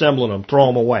 disassembling them, throw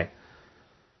them away.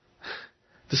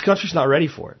 This country's not ready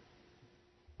for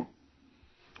it.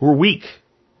 We're weak.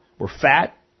 We're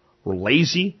fat. We're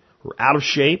lazy. We're out of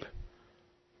shape.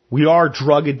 We are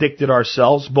drug addicted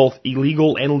ourselves, both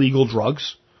illegal and legal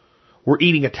drugs. We're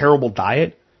eating a terrible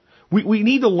diet. We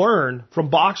need to learn from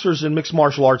boxers and mixed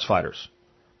martial arts fighters.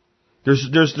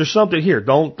 There's something here.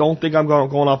 Don't think I'm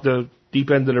going off the deep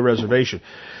end of the reservation.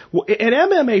 Well, an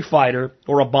MMA fighter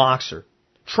or a boxer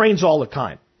trains all the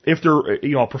time. If they're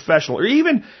a professional or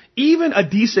even a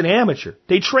decent amateur,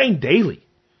 they train daily.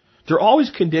 They're always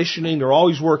conditioning. They're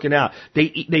always working out.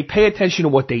 They pay attention to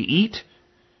what they eat.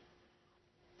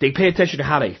 They pay attention to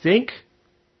how they think.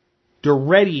 They're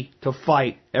ready to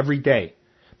fight every day.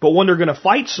 But when they're going to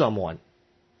fight someone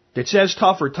that's as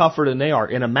tougher than they are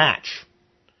in a match,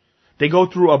 they go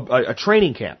through a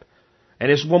training camp.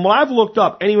 And it's when I've looked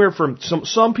up anywhere from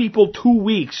some people 2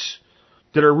 weeks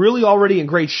that are really already in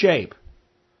great shape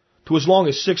to as long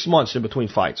as 6 months in between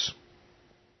fights.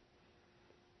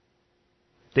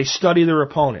 They study their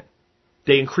opponent.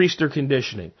 They increase their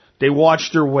conditioning. They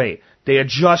watch their weight. They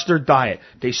adjust their diet.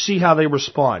 They see how they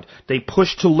respond. They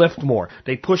push to lift more.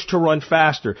 They push to run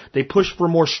faster. They push for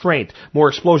more strength, more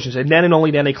explosions. And then and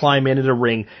only then they climb into the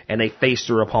ring and they face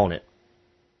their opponent.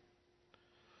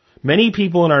 Many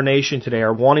people in our nation today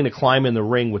are wanting to climb in the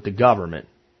ring with the government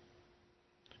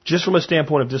just from a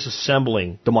standpoint of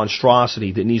disassembling the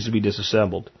monstrosity that needs to be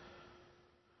disassembled.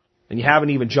 And you haven't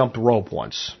even jumped rope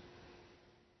once.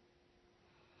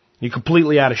 You're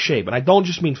completely out of shape. And I don't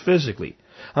just mean physically.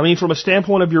 I mean from a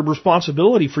standpoint of your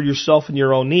responsibility for yourself and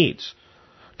your own needs.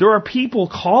 There are people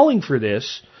calling for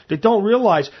this that don't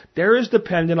realize they're as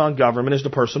dependent on government as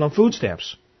the person on food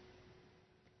stamps.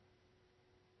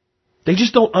 They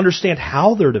just don't understand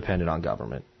how they're dependent on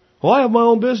government. Well, I have my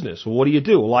own business. Well, what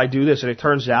do? Well, I do this. And it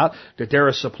turns out that they're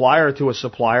a supplier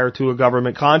to a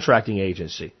government contracting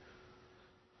agency.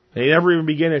 They never even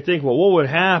begin to think, well, what would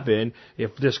happen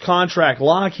if this contract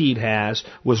Lockheed has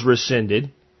was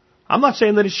rescinded? I'm not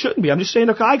saying that it shouldn't be. I'm just saying,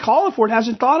 the guy calling for it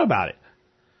hasn't thought about it.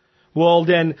 Well,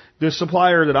 then the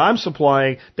supplier that I'm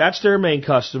supplying, that's their main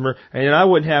customer, and then I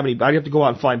wouldn't have any, I'd have to go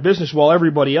out and find business while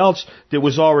everybody else that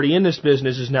was already in this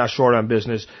business is now short on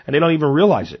business, and they don't even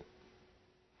realize it.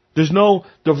 There's no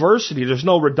diversity, there's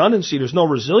no redundancy, there's no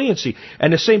resiliency,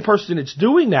 and the same person that's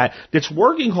doing that, that's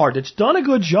working hard, that's done a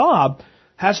good job,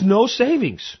 has no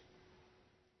savings.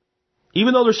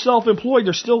 Even though they're self-employed,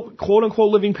 they're still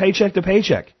quote-unquote living paycheck to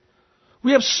paycheck.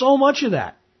 We have so much of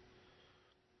that.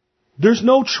 There's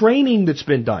no training that's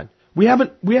been done. We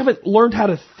haven't learned how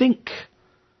to think,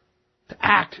 to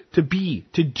act, to be,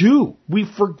 to do. We've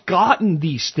forgotten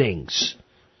these things.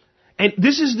 And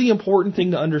this is the important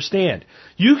thing to understand.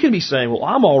 You can be saying, well,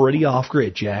 I'm already off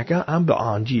grid, Jack. I'm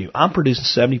beyond you. I'm producing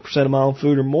 70% of my own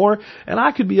food or more, and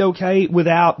I could be okay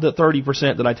without the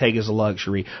 30% that I take as a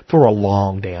luxury for a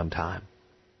long damn time.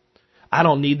 I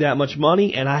don't need that much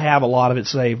money, and I have a lot of it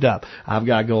saved up. I've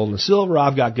got gold and silver,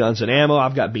 I've got guns and ammo,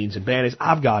 I've got beans and bandits,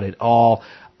 I've got it all.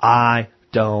 I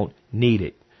don't need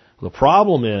it. The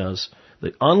problem is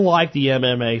that unlike the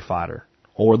MMA fighter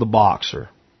or the boxer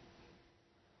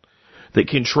that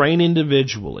can train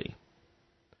individually,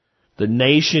 the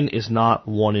nation is not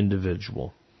one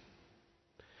individual.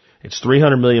 It's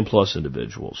 300 million plus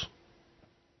individuals.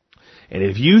 And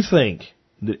if you think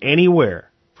that anywhere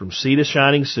from sea to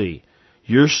shining sea,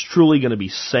 you're truly going to be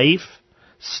safe,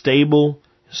 stable,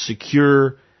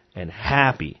 secure, and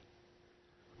happy,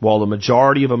 while the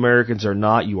majority of Americans are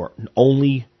not, you are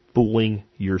only fooling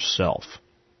yourself.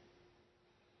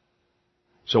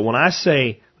 So when I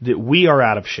say that we are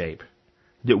out of shape,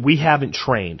 that we haven't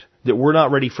trained, that we're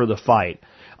not ready for the fight,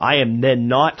 I am then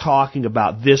not talking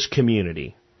about this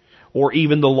community, or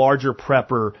even the larger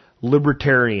prepper,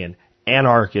 libertarian,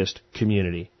 anarchist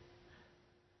community,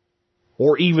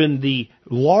 or even the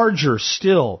larger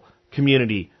still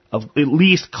community of at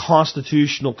least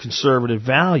constitutional conservative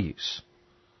values.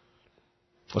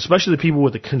 Especially the people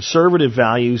with the conservative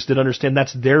values that understand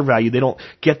that's their value. They don't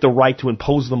get the right to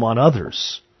impose them on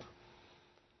others.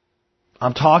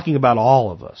 I'm talking about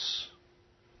all of us.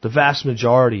 The vast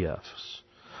majority of us.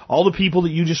 All the people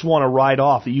that you just want to write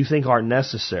off that you think aren't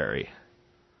necessary.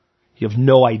 You have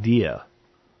no idea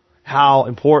how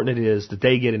important it is that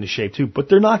they get into shape too, but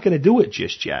they're not going to do it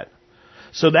just yet.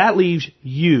 So that leaves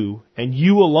you and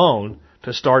you alone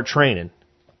to start training,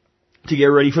 to get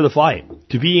ready for the fight,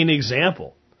 to be an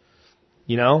example.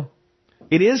 You know,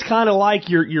 it is kind of like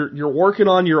you're working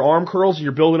on your arm curls and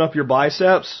you're building up your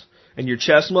biceps and your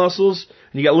chest muscles,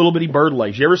 and you got little bitty bird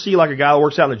legs. You ever see like a guy that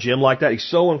works out in the gym like that? He's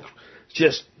so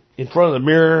just in front of the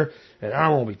mirror, and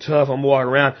I'm going to be tough. I'm walking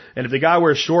around, and if the guy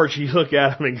wears shorts, you look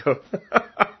at him and go,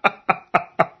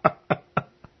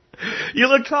 you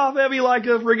look top heavy like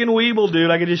a friggin' weeble,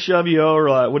 dude. I could just shove you over,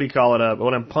 like, what do you call it,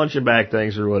 when I'm punching back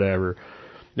things or whatever.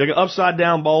 Like an upside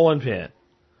down bowling pin.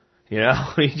 You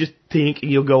know, you just think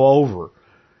and you'll go over.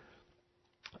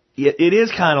 It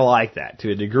is kind of like that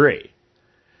to a degree.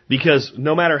 Because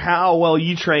no matter how well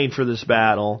you train for this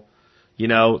battle, you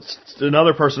know,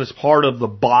 another person that's part of the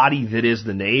body that is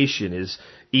the nation is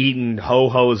eating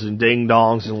ho-hos and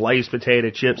ding-dongs and Lay's potato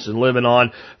chips and living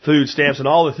on food stamps and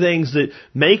all the things that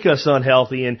make us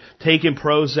unhealthy and taking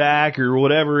Prozac or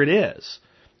whatever it is.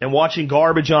 And watching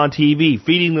garbage on TV,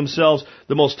 feeding themselves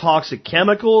the most toxic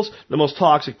chemicals, the most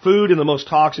toxic food, and the most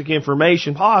toxic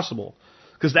information possible.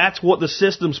 Because that's what the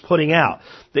system's putting out.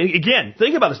 Again,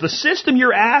 think about this. The system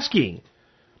you're asking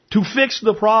to fix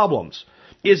the problems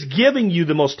is giving you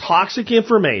the most toxic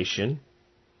information,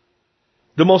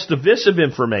 the most divisive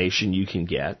information you can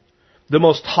get, the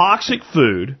most toxic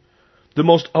food, the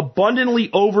most abundantly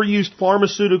overused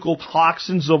pharmaceutical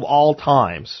toxins of all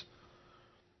times.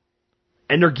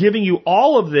 And they're giving you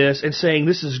all of this and saying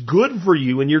this is good for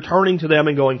you, and you're turning to them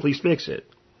and going, please fix it.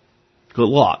 Good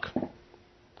luck.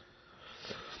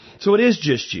 So it is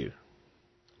just you.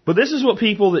 But this is what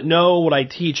people that know what I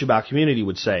teach about community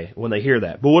would say when they hear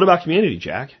that. But what about community,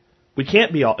 Jack? We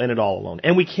can't be in it all alone.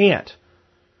 And we can't.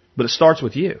 But it starts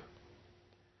with you.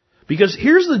 Because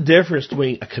here's the difference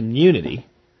between a community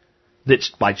that's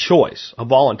by choice, a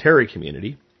voluntary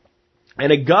community,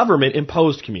 and a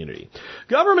government-imposed community.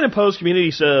 Government-imposed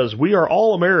community says, we are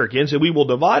all Americans and we will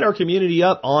divide our community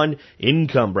up on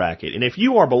income bracket. And if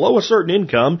you are below a certain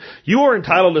income, you are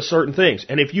entitled to certain things.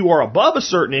 And if you are above a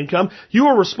certain income, you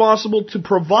are responsible to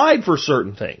provide for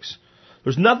certain things.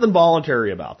 There's nothing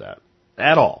voluntary about that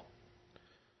at all.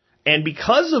 And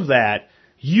because of that,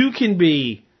 you can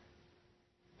be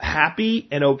happy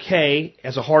and okay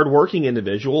as a hardworking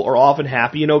individual or often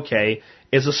happy and okay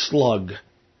as a slug.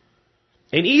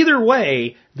 And either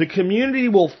way, the community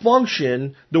will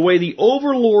function the way the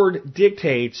overlord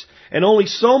dictates, and only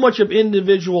so much of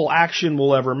individual action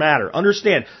will ever matter.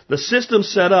 Understand, the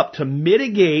system's set up to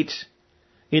mitigate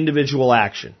individual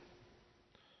action.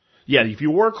 Yeah, if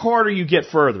you work harder, you get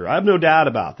further. I have no doubt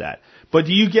about that. But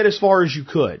do you get as far as you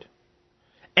could?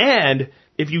 And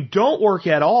if you don't work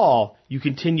at all, you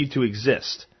continue to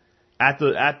exist at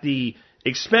the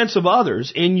expense of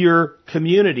others in your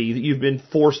community that you've been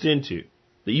forced into,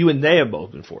 that you and they have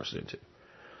both been forced into.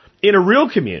 In a real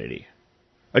community,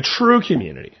 a true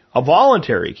community, a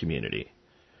voluntary community,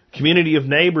 community of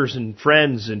neighbors and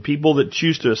friends and people that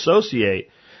choose to associate,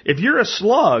 if you're a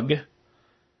slug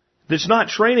that's not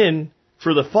training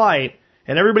for the fight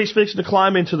and everybody's fixing to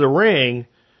climb into the ring,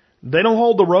 they don't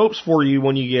hold the ropes for you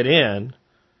when you get in.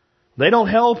 They don't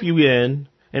help you in.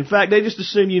 In fact, they just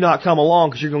assume you not come along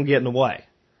because you're going to get in the way.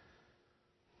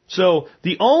 So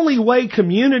the only way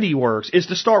community works is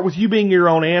to start with you being your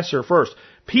own answer first.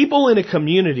 People in a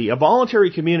community, a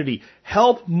voluntary community,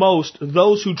 help most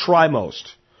those who try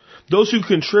most, those who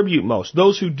contribute most,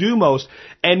 those who do most.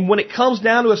 And when it comes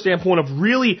down to a standpoint of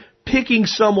really picking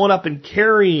someone up and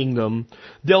carrying them,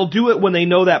 they'll do it when they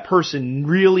know that person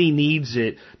really needs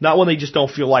it, not when they just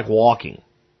don't feel like walking.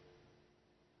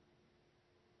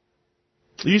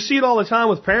 You see it all the time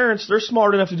with parents. They're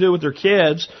smart enough to do it with their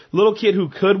kids. Little kid who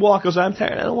could walk goes, I'm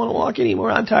tired. I don't want to walk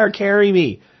anymore. I'm tired. Carry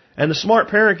me. And the smart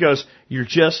parent goes, you're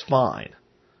just fine.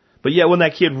 But yet when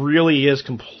that kid really is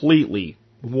completely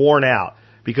worn out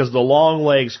because the long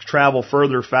legs travel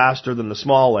further faster than the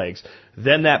small legs,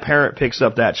 then that parent picks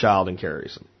up that child and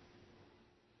carries them.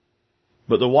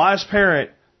 But the wise parent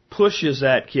pushes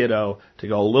that kiddo to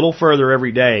go a little further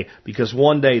every day because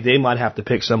one day they might have to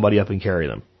pick somebody up and carry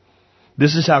them.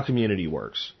 This is how community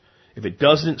works. If it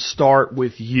doesn't start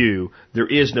with you, there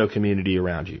is no community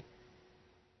around you.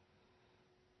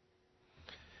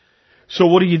 So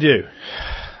what do?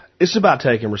 It's about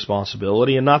taking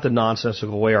responsibility and not the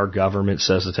nonsensical way our government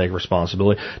says to take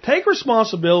responsibility. Take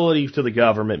responsibility to the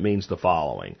government means the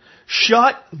following.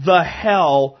 Shut the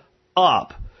hell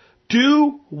up.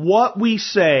 Do what we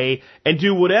say and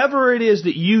do whatever it is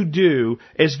that you do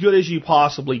as good as you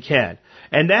possibly can.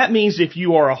 And that means if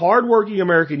you are a hardworking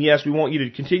American, yes, we want you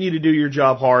to continue to do your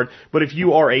job hard, but if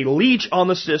you are a leech on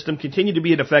the system, continue to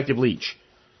be an effective leech.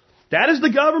 That is the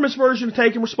government's version of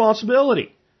taking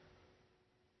responsibility.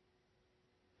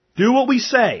 Do what we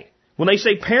say. When they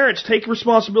say parents take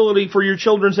responsibility for your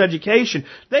children's education,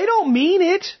 they don't mean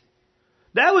it.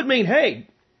 That would mean, hey,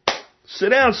 sit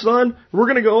down, son. We're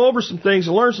going to go over some things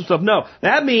and learn some stuff. No,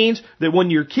 that means that when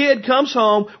your kid comes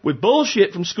home with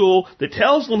bullshit from school that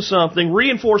tells them something,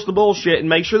 reinforce the bullshit and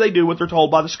make sure they do what they're told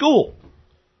by the school.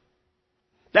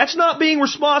 That's not being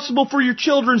responsible for your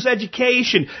children's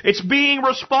education. It's being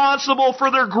responsible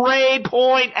for their grade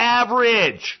point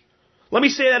average. Let me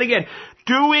say that again.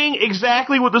 Doing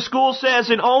exactly what the school says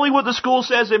and only what the school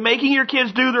says and making your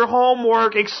kids do their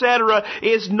homework, etc.,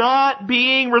 is not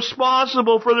being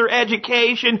responsible for their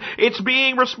education. It's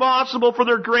being responsible for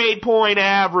their grade point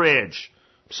average.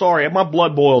 Sorry, my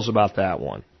blood boils about that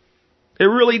one. It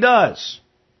really does.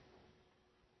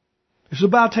 It's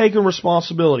about taking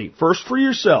responsibility, first for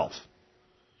yourself,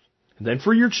 and then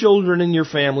for your children and your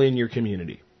family and your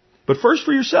community. But first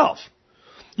for yourself.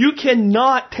 You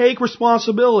cannot take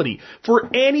responsibility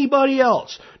for anybody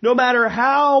else, no matter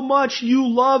how much you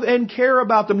love and care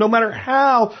about them, no matter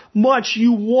how much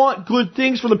you want good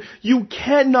things for them. You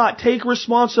cannot take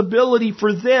responsibility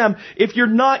for them if you're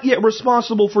not yet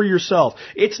responsible for yourself.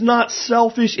 It's not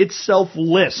selfish, it's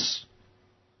selfless.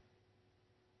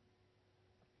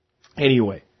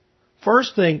 Anyway,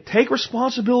 first thing, take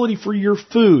responsibility for your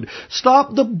food.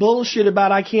 Stop the bullshit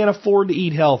about I can't afford to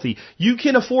eat healthy. You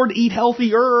can afford to eat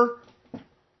healthier.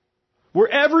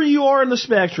 Wherever you are in the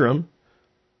spectrum,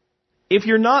 if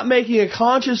you're not making a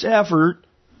conscious effort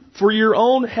for your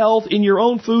own health in your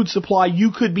own food supply,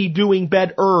 you could be doing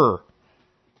better.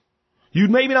 You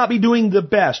may not be doing the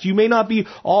best. You may not be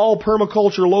all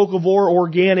permaculture, locavore,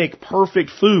 organic, perfect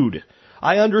food.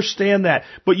 I understand that,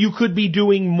 but you could be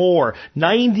doing more.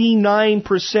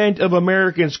 99% of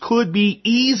Americans could be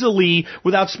easily,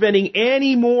 without spending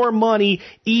any more money,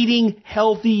 eating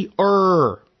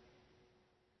healthier.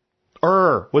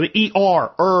 With an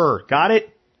E-R, got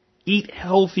it? Eat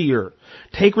healthier.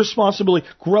 Take responsibility.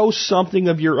 Grow something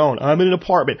of your own. I'm in an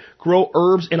apartment. Grow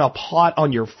herbs in a pot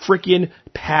on your frickin'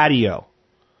 patio.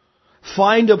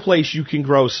 Find a place you can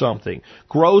grow something.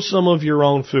 Grow some of your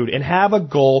own food and have a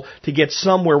goal to get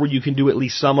somewhere where you can do at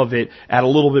least some of it at a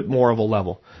little bit more of a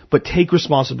level. But take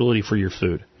responsibility for your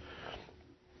food,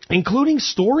 including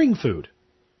storing food.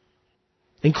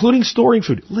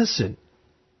 Listen,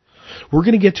 we're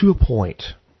going to get to a point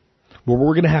where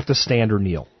we're going to have to stand or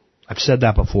kneel. I've said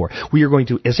that before. We are going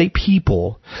to, as a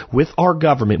people, with our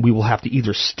government, we will have to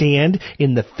either stand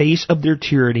in the face of their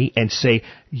tyranny and say,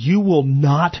 you will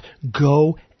not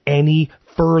go any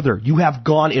further. You have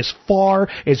gone as far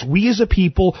as we as a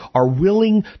people are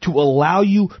willing to allow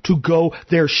you to go.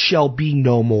 There shall be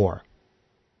no more.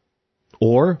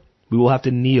 Or we will have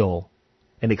to kneel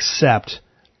and accept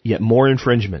yet more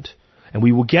infringement. And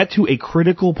we will get to a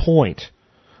critical point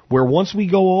where once we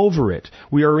go over it,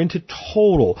 we are into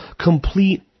total,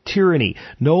 complete tyranny.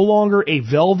 No longer a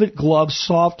velvet glove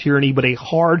soft tyranny, but a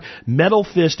hard,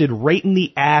 metal-fisted,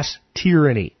 right-in-the-ass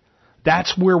tyranny.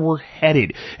 That's where we're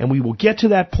headed. And we will get to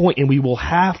that point and we will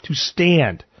have to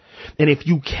stand. And if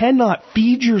you cannot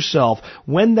feed yourself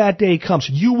when that day comes,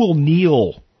 you will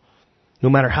kneel, no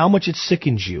matter how much it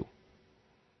sickens you.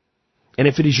 And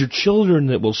if it is your children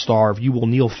that will starve, you will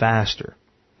kneel faster.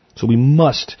 So we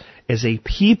must, as a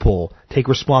people, take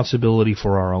responsibility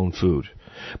for our own food.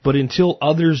 But until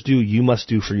others do, you must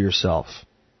do for yourself.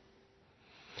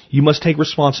 You must take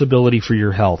responsibility for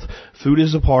your health. Food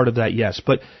is a part of that, yes,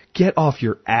 but get off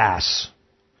your ass.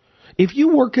 If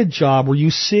you work a job where you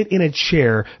sit in a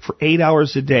chair for 8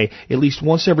 hours a day, at least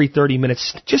once every 30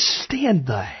 minutes, just stand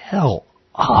the hell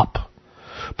up.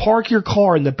 Park your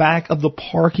car in the back of the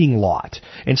parking lot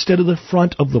instead of the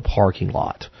front of the parking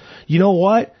lot. You know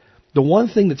what? The one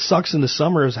thing that sucks in the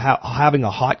summer is having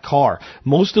a hot car.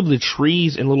 Most of the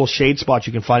trees and little shade spots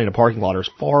you can find in a parking lot are as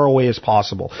far away as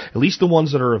possible, at least the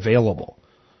ones that are available.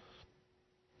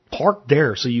 Park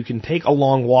there so you can take a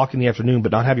long walk in the afternoon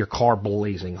but not have your car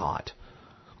blazing hot.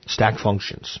 Stack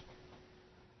functions.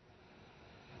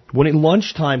 When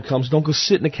lunchtime comes, don't go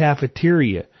sit in the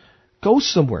cafeteria. Go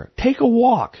somewhere. Take a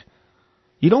walk.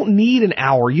 You don't need an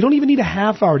hour. You don't even need a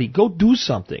half hour to eat. Go do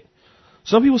something.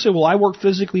 Some people say, well, I work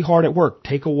physically hard at work.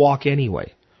 Take a walk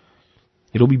anyway.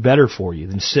 It'll be better for you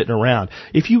than sitting around.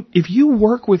 If you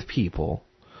work with people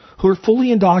who are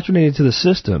fully indoctrinated to the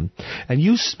system and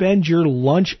you spend your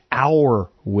lunch hour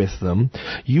with them,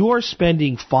 you are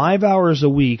spending 5 hours a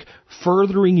week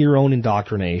furthering your own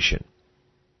indoctrination.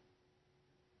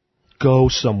 Go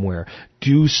somewhere.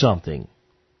 Do something.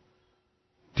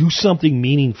 Do something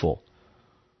meaningful.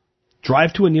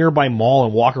 Drive to a nearby mall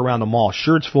and walk around the mall.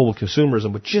 Sure, it's full of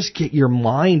consumerism, but just get your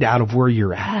mind out of where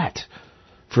you're at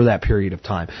for that period of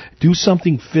time. Do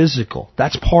something physical.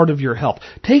 That's part of your health.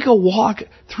 Take a walk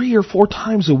 3 or 4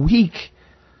 times a week.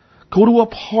 Go to a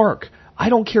park. I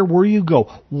don't care where you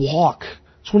go. Walk.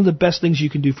 It's one of the best things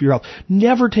you can do for your health.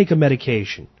 Never take a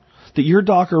medication that your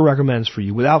doctor recommends for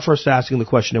you without first asking the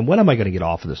question, and when am I going to get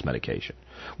off of this medication?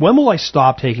 When will I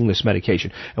stop taking this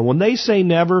medication? And when they say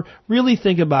never, really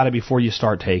think about it before you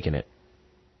start taking it.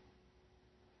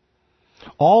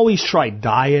 Always try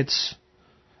diets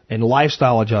and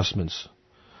lifestyle adjustments.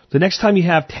 The next time you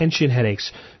have tension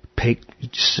headaches,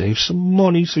 save some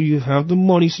money so you have the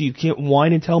money so you can't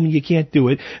whine and tell me you can't do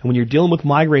it. And when you're dealing with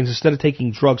migraines, instead of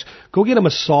taking drugs, go get a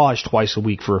massage twice a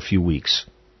week for a few weeks.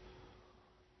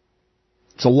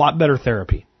 It's a lot better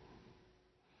therapy.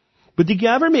 But the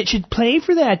government should pay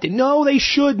for that. No, they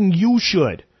shouldn't. You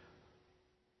should.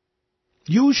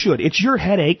 You should. It's your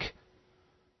headache.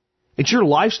 It's your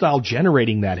lifestyle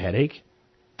generating that headache.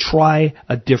 Try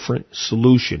a different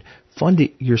solution. Fund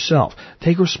it yourself.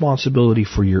 Take responsibility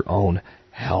for your own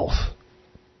health.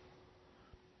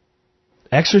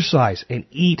 Exercise and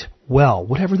eat well,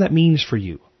 whatever that means for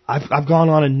you. I've gone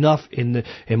on enough in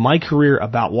my career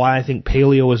about why I think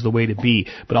paleo is the way to be.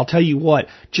 But I'll tell you what,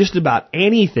 just about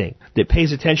anything that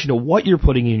pays attention to what you're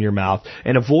putting in your mouth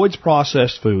and avoids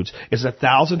processed foods is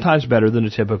 1,000 times better than a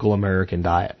typical American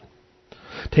diet.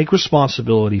 Take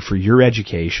responsibility for your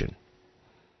education.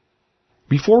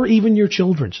 Before even your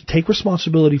children's, take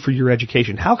responsibility for your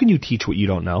education. How can you teach what you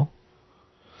don't know?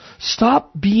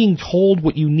 Stop being told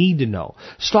what you need to know.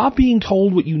 Stop being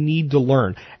told what you need to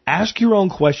learn. Ask your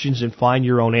own questions and find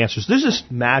your own answers. This is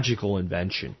magical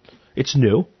invention. It's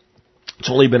new. It's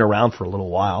only been around for a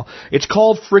little while. It's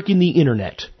called frickin' the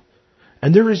internet.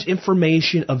 And there is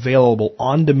information available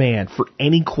on demand for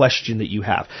any question that you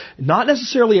have. Not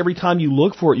necessarily every time you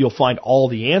look for it you'll find all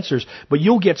the answers, but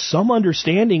you'll get some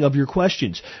understanding of your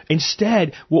questions.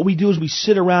 Instead, what we do is we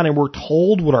sit around and we're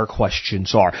told what our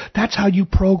questions are. That's how you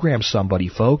program somebody,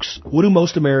 folks. What do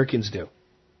most Americans do?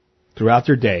 throughout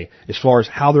their day as far as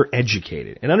how they're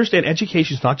educated. And understand,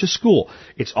 education is not just school.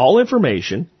 It's all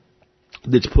information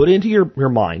that's put into your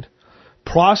mind,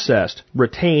 processed,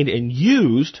 retained, and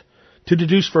used to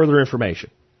deduce further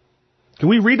information. Can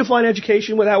we redefine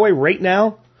education that way right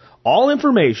now? All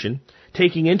information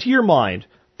taken into your mind,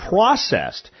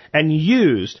 processed, and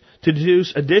used to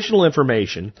deduce additional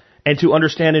information and to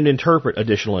understand and interpret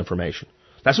additional information.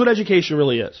 That's what education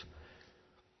really is.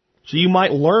 So you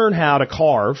might learn how to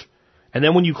carve, and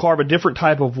then when you carve a different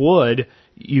type of wood,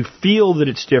 you feel that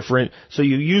it's different, so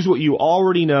you use what you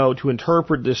already know to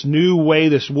interpret this new way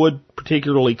this wood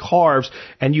particularly carves,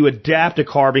 and you adapt to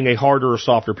carving a harder or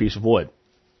softer piece of wood.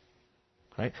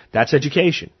 Right? That's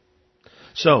education.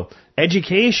 So,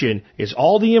 education is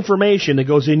all the information that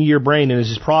goes into your brain and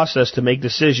is processed to make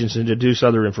decisions and deduce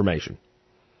other information.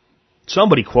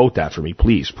 Somebody quote that for me,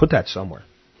 please. Put that somewhere.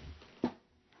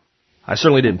 I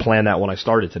certainly didn't plan that when I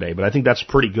started today, but I think that's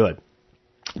pretty good.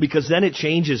 Because then it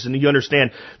changes and you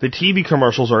understand the TV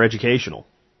commercials are educational.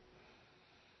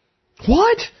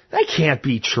 What? That can't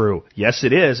be true. Yes,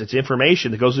 it is. It's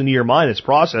information that goes into your mind. It's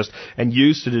processed and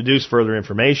used to deduce further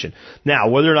information. Now,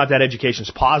 whether or not that education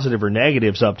is positive or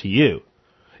negative is up to you.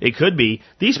 It could be,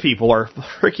 these people are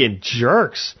freaking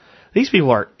jerks. These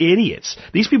people are idiots.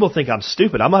 These people think I'm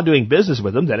stupid. I'm not doing business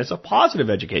with them. Then it's a positive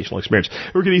educational experience.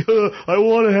 We're going to be, I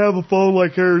want to have a phone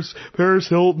like Paris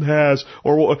Hilton has,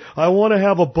 or I want to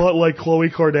have a butt like Khloe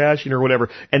Kardashian or whatever.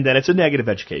 And then it's a negative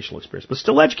educational experience, but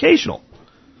still educational.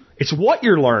 It's what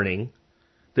you're learning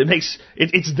that makes,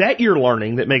 it's that you're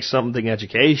learning that makes something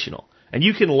educational. And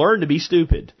you can learn to be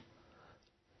stupid.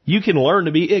 You can learn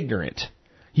to be ignorant.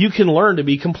 You can learn to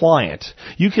be compliant.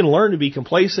 You can learn to be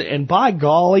complacent. And by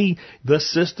golly, the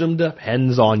system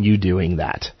depends on you doing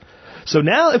that. So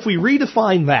now if we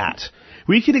redefine that,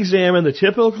 we can examine the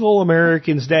typical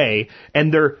American's day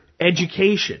and their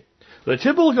education. The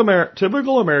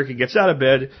typical American gets out of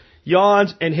bed,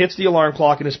 yawns, and hits the alarm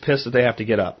clock and is pissed that they have to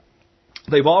get up.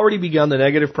 They've already begun the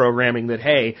negative programming that,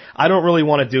 hey, I don't really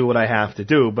want to do what I have to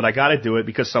do, but I got to do it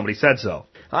because somebody said so.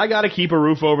 I got to keep a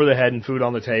roof over the head and food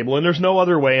on the table, and there's no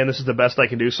other way, and this is the best I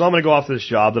can do, so I'm going to go off to this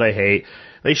job that I hate.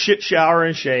 They shit, shower,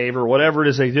 and shave, or whatever it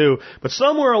is they do, but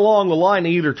somewhere along the line,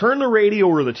 they either turn the radio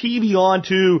or the TV on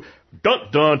to,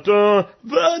 dun-dun-dun,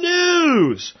 the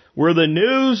news, where the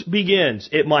news begins.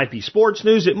 It might be sports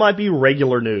news, it might be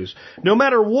regular news. No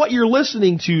matter what you're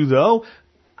listening to, though,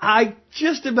 I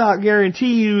just about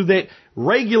guarantee you that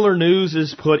regular news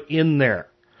is put in there.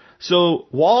 So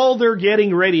while they're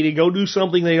getting ready to go do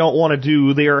something they don't want to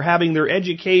do, they are having their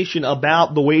education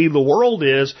about the way the world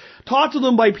is taught to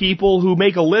them by people who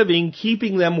make a living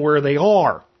keeping them where they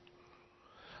are.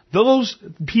 Those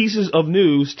pieces of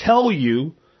news tell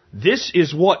you this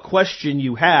is what question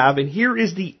you have, and here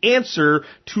is the answer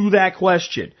to that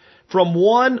question from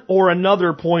one or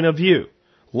another point of view.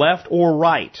 Left or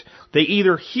right. They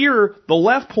either hear the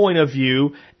left point of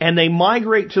view and they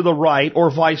migrate to the right or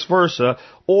vice versa,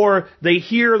 or they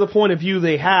hear the point of view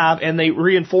they have and they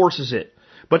reinforces it.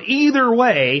 But either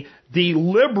way, the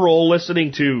liberal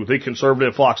listening to the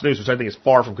conservative Fox News, which I think is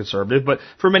far from conservative, but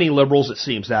for many liberals it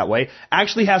seems that way,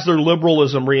 actually has their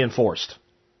liberalism reinforced.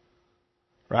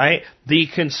 Right? The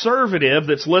conservative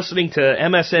that's listening to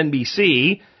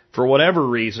MSNBC, for whatever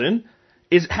reason,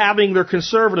 is having their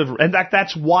conservative, in fact,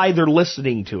 that's why they're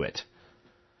listening to it.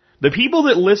 The people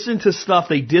that listen to stuff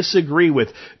they disagree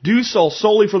with do so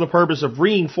solely for the purpose of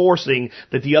reinforcing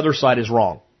that the other side is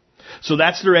wrong. So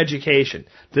that's their education.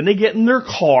 Then they get in their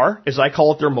car, as I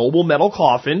call it their mobile metal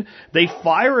coffin, they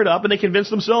fire it up and they convince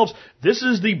themselves, this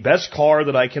is the best car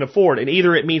that I can afford. And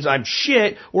either it means I'm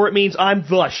shit or it means I'm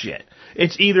the shit.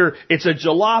 It's either, it's a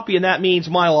jalopy and that means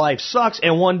my life sucks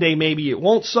and one day maybe it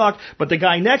won't suck, but the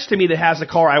guy next to me that has the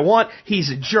car I want, he's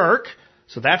a jerk.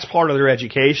 So that's part of their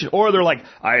education. Or they're like,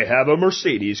 I have a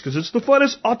Mercedes because it's the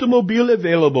funnest automobile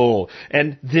available.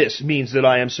 And this means that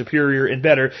I am superior and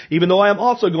better, even though I am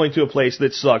also going to a place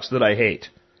that sucks that I hate.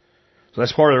 So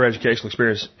that's part of their educational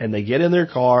experience. And they get in their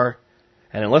car,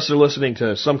 and unless they're listening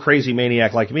to some crazy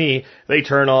maniac like me, they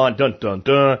turn on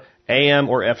dun-dun-dun AM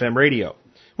or FM radio,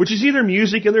 which is either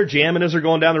music and they're jamming as they're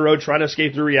going down the road trying to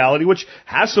escape through reality, which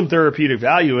has some therapeutic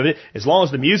value in it, as long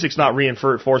as the music's not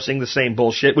reinforcing the same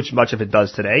bullshit, which much of it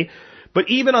does today. But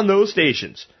even on those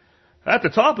stations, at the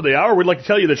top of the hour, we'd like to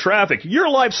tell you the traffic. Your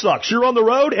life sucks. You're on the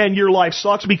road and your life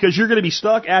sucks because you're going to be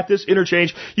stuck at this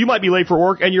interchange. You might be late for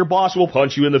work and your boss will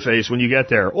punch you in the face when you get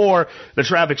there. Or the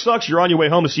traffic sucks. You're on your way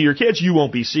home to see your kids. You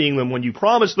won't be seeing them when you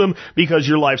promised them because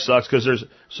your life sucks. There's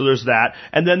that.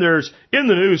 And then there's, in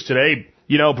the news today,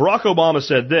 you know, Barack Obama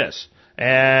said this,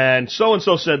 and so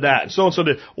said that, and so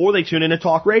did, or they tune in to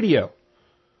talk radio.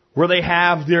 where they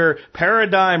have their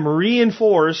paradigm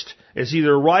reinforced as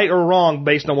either right or wrong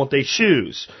based on what they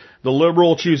choose. The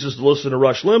liberal chooses to listen to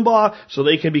Rush Limbaugh so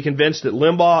they can be convinced that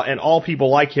Limbaugh and all people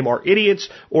like him are idiots,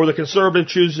 or the conservative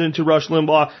chooses to Rush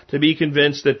Limbaugh to be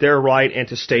convinced that they're right and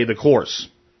to stay the course.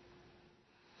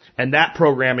 And that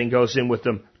programming goes in with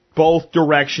them both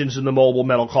directions in the mobile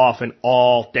metal coffin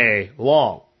all day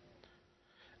long.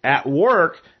 At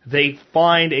work, they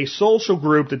find a social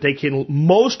group that they can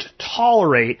most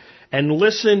tolerate and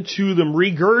listen to them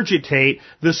regurgitate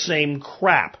the same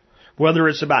crap. Whether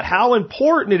it's about how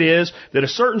important it is that a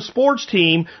certain sports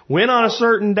team win on a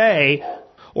certain day,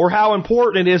 or how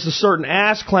important it is a certain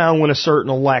ass clown win a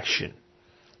certain election.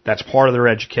 That's part of their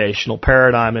educational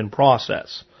paradigm and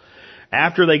process.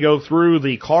 After they go through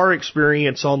the car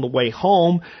experience on the way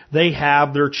home, they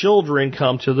have their children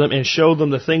come to them and show them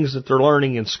the things that they're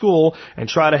learning in school and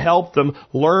try to help them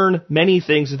learn many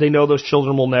things that they know those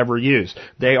children will never use.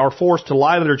 They are forced to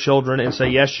lie to their children and say,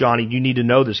 yes, Johnny, you need to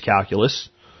know this calculus.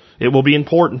 It will be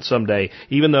important someday,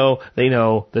 even though they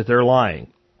know that they're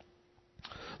lying.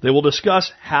 They will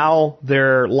discuss how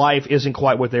their life isn't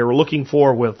quite what they were looking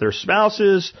for with their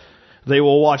spouses. They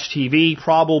will watch TV,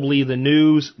 probably the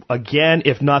news. Again,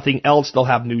 if nothing else, they'll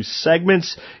have news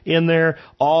segments in there.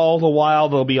 All the while,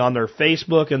 they'll be on their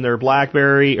Facebook and their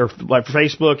BlackBerry, or like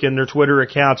Facebook and their Twitter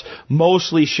accounts,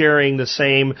 mostly sharing the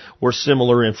same or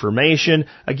similar information.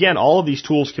 Again, all of these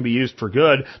tools can be used for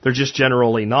good. They're just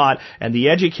generally not. And the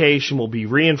education will be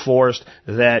reinforced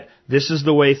that this is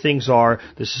the way things are.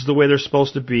 This is the way they're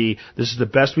supposed to be. This is the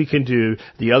best we can do.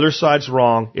 The other side's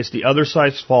wrong. It's the other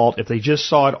side's fault. If they just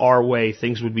saw it our way,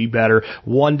 things would be better.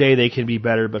 One day they can be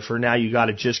better, but for now you got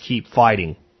to just keep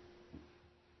fighting.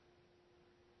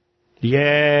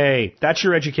 Yay. That's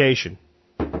your education.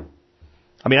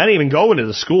 I mean, I didn't even go into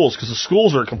the schools because the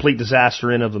schools are a complete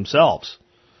disaster in of themselves.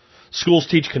 Schools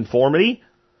teach conformity.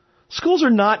 Schools are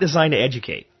not designed to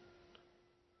educate.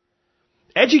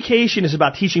 Education is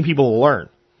about teaching people to learn.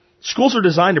 Schools are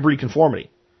designed to breed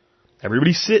conformity.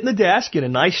 Everybody sit in the desk in a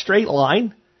nice straight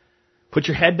line. Put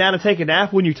your head down and take a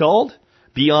nap when you're told.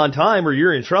 Be on time or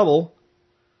you're in trouble.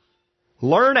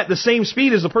 Learn at the same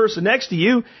speed as the person next to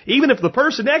you, even if the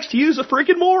person next to you is a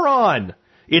freaking moron.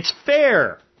 It's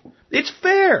fair. It's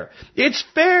fair. It's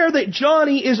fair that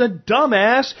Johnny is a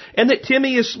dumbass and that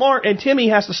Timmy is smart and Timmy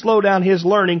has to slow down his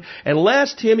learning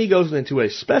unless Timmy goes into a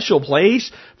special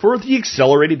place for the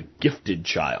accelerated gifted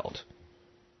child,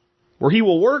 where he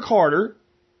will work harder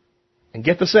and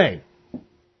get the same.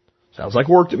 Sounds like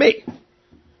work to me.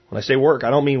 When I say work, I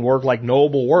don't mean work like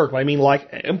noble work. I mean like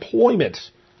employment.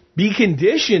 Be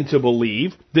conditioned to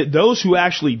believe that those who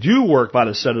actually do work by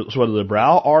the sweat of the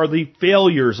brow are the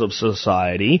failures of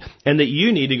society, and that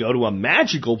you need to go to a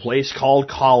magical place called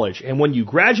college. And when you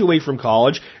graduate from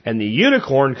college and the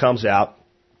unicorn comes out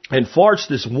and farts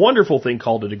this wonderful thing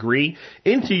called a degree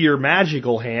into your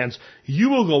magical hands, you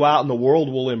will go out and the world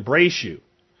will embrace you.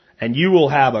 And you will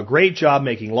have a great job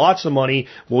making lots of money.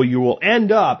 Well, you will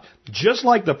end up just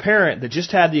like the parent that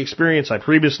just had the experience I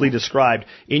previously described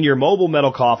in your mobile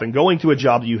metal coffin, going to a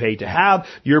job that you hate to have,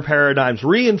 your paradigms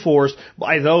reinforced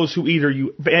by those who either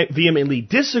you vehemently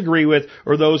disagree with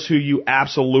or those who you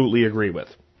absolutely agree with.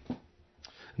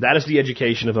 That is the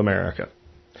education of America.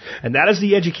 And that is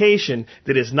the education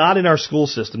that is not in our school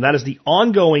system. That is the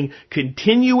ongoing,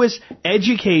 continuous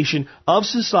education of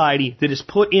society that is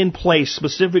put in place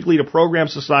specifically to program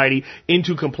society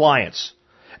into compliance.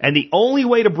 And the only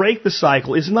way to break the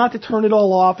cycle is not to turn it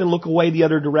all off and look away the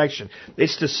other direction.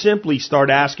 It's to simply start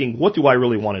asking, what do I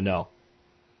really want to know?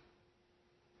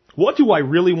 What do I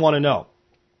really want to know?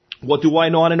 What do I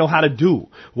want to know how to do?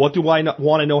 What do I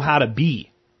want to know how to be?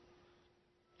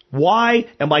 Why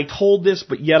am I told this,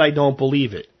 but yet I don't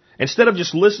believe it? Instead of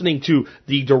just listening to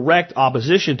the direct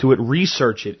opposition to it,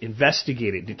 research it,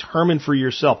 investigate it, determine for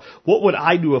yourself, what would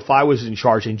I do if I was in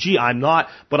charge? And gee, I'm not,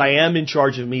 but I am in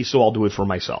charge of me, so I'll do it for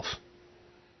myself.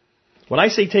 When I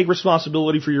say take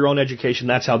responsibility for your own education,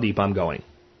 that's how deep I'm going.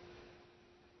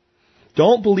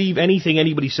 Don't believe anything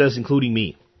anybody says, including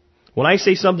me. When I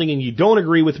say something and you don't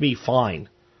agree with me, fine.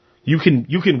 You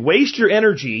can waste your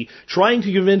energy trying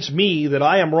to convince me that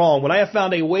I am wrong when I have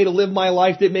found a way to live my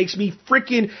life that makes me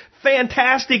freaking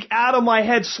fantastic, out of my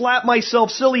head, slap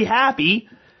myself silly happy,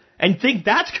 and think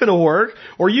that's going to work.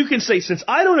 Or you can say, since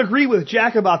I don't agree with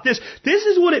Jack about this, this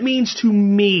is what it means to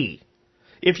me.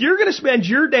 If you're going to spend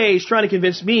your days trying to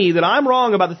convince me that I'm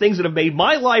wrong about the things that have made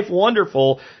my life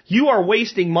wonderful, you are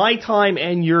wasting my time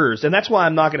and yours. And that's why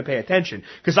I'm not going to pay attention.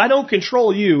 Because I don't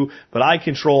control you, but I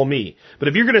control me. But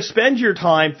if you're going to spend your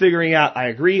time figuring out, I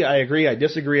agree, I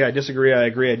disagree, I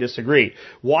disagree,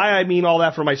 why I mean all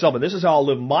that for myself, and this is how I'll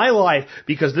live my life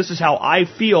because this is how I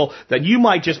feel, then you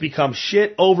might just become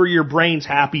shit over your brains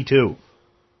happy too.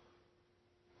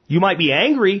 You might be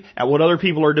angry at what other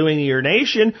people are doing in your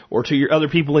nation or to your other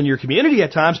people in your community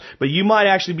at times, but you might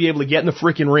actually be able to get in the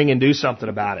frickin' ring and do something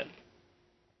about it.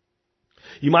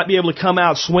 You might be able to come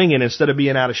out swinging instead of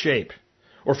being out of shape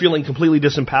or feeling completely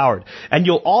disempowered. And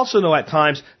you'll also know at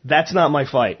times, that's not my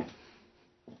fight.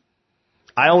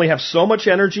 I only have so much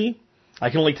energy.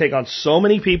 I can only take on so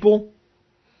many people.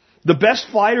 The best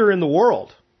fighter in the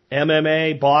world,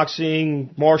 MMA,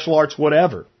 boxing, martial arts,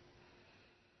 whatever,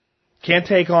 can't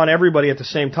take on everybody at the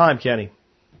same time, can he?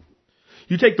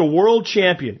 You take the world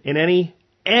champion in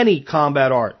any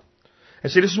combat art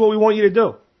and say, this is what we want you to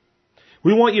do.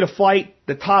 We want you to fight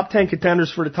the top 10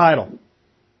 contenders for the title.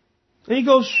 And he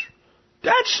goes,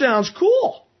 that sounds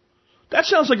cool. That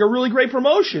sounds like a really great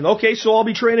promotion. Okay, so I'll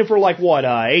be training for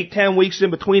 8-10 weeks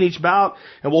in between each bout,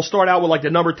 and we'll start out with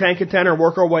the number 10 contender and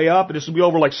work our way up, and this will be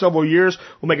over several years.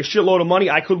 We'll make a shitload of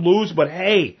money. I could lose, but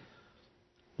hey,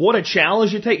 what a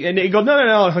challenge you take. And he goes,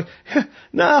 no.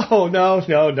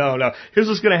 Here's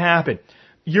what's going to happen.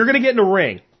 You're going to get in the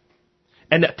ring,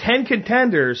 and the 10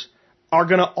 contenders are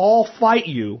going to all fight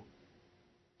you,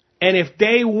 and if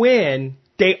they win,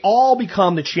 they all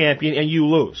become the champion and you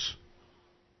lose.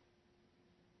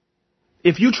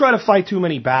 If you try to fight too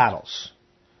many battles,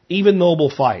 even noble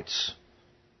fights,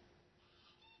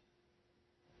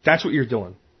 that's what you're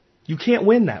doing. You can't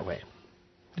win that way.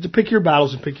 You have to pick your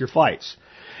battles and pick your fights.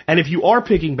 And if you are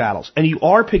picking battles, and you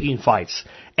are picking fights,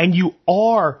 and you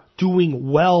are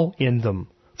doing well in them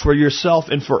for yourself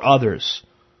and for others,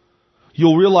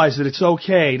 you'll realize that it's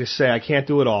okay to say, I can't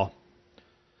do it all.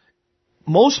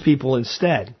 Most people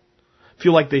instead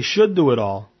feel like they should do it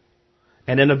all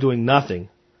and end up doing nothing.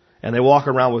 And they walk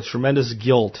around with tremendous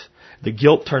guilt. The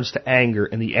guilt turns to anger,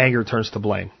 and the anger turns to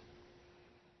blame.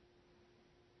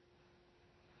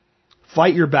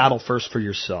 Fight your battle first for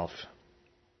yourself.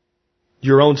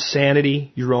 Your own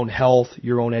sanity, your own health,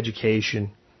 your own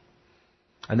education.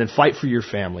 And then fight for your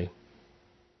family.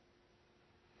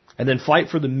 And then fight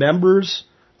for the members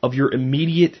of your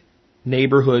immediate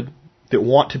neighborhood that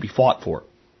want to be fought for.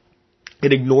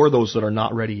 And ignore those that are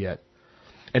not ready yet.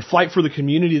 And fight for the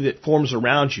community that forms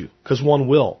around you, because one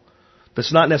will.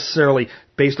 That's not necessarily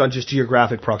based on just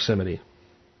geographic proximity.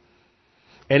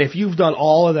 And if you've done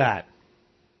all of that,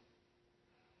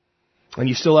 and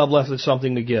you still have left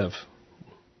something to give,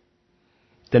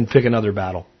 then pick another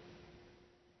battle.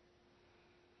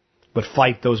 But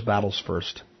fight those battles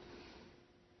first.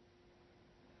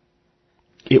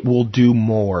 It will do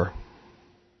more.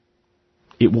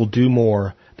 It will do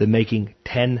more than making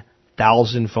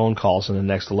 10,000 phone calls in the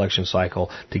next election cycle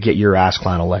to get your ass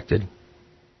clown elected.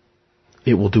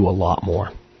 It will do a lot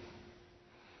more.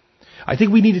 I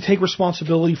think we need to take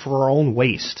responsibility for our own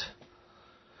waste.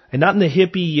 And not in the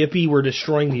hippie, yippee, we're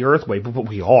destroying the earth way, but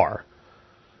we are.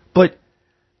 But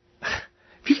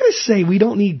if you're going to say we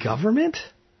don't need government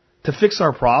to fix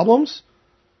our problems,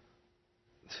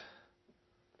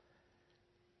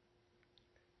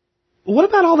 what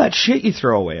about all that shit you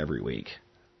throw away every week?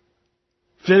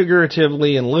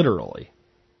 Figuratively and literally.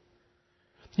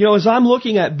 As I'm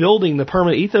looking at building the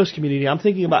permanent ethos community, I'm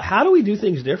thinking about how do we do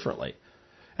things differently?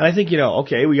 And I think,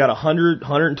 okay, we got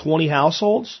 120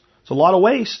 households. It's a lot of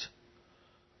waste.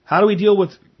 How do we deal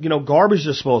with, garbage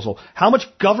disposal? How much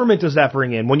government does that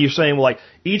bring in when you're saying,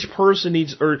 each person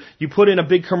needs, or you put in a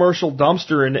big commercial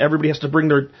dumpster and everybody has to bring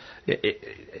their,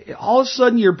 all of a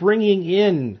sudden you're bringing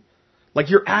in,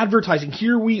 you're advertising,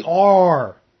 here we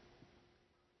are.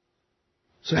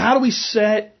 So how do we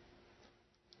set,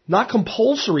 not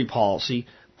compulsory policy,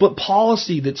 but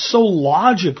policy that's so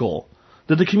logical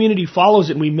that the community follows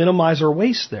it and we minimize our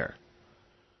waste there?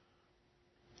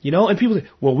 And people say,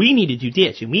 well, we need to do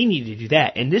this and we need to do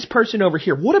that. And this person over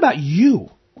here, what about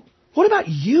you? What about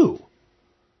you?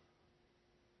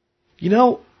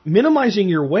 Minimizing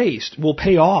your waste will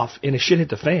pay off in a shit hit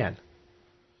the fan.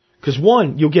 Because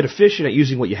one, you'll get efficient at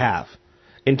using what you have.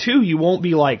 And two, you won't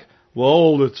be like,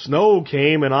 well, the snow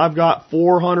came and I've got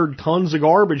 400 tons of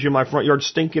garbage in my front yard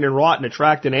stinking and rotting,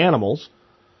 attracting animals.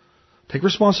 Take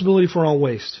responsibility for our own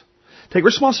waste. Take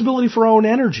responsibility for our own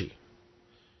energy.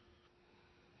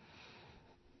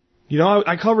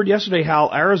 I covered yesterday how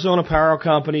Arizona power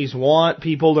companies want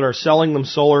people that are selling them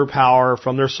solar power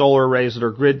from their solar arrays that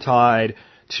are grid tied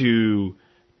to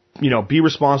be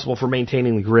responsible for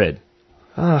maintaining the grid.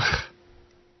 Ugh.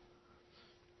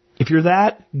 If you're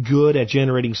that good at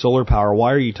generating solar power,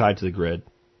 why are you tied to the grid?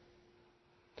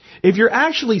 If you're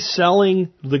actually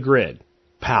selling the grid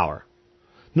power,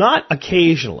 not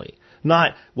occasionally,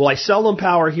 not, well, I sell them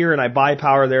power here and I buy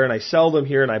power there and I sell them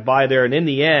here and I buy there and in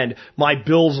the end, my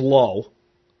bill's low,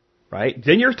 right?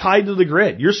 Then you're tied to the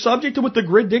grid. You're subject to what the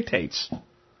grid dictates.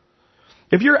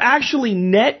 If you're actually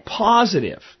net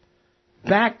positive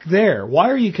back there, why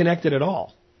are you connected at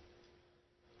all?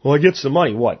 Well, I get some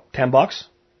money. What, $10?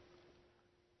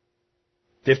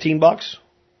 $15?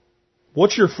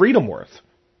 What's your freedom worth?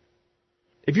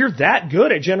 If you're that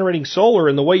good at generating solar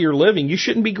in the way you're living, you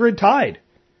shouldn't be grid tied.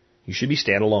 You should be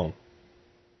standalone.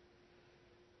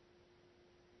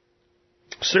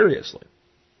 Seriously.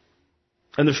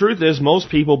 And the truth is, most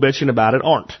people bitching about it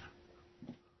aren't.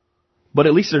 But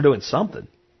at least they're doing something.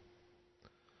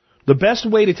 The best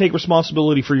way to take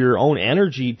responsibility for your own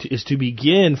energy is to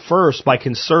begin first by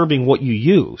conserving what you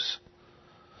use.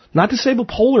 Not to save a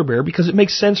polar bear, because it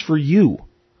makes sense for you.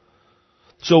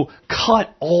 So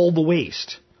cut all the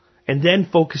waste and then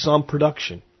focus on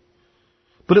production.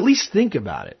 But at least think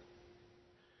about it.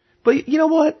 But you know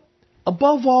what?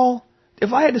 Above all,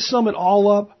 if I had to sum it all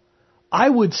up, I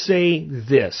would say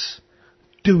this.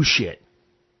 Do shit.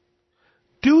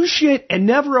 Do shit and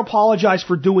never apologize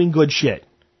for doing good shit.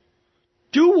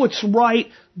 Do what's right.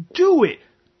 Do it.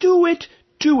 Do it.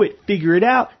 Do it. Figure it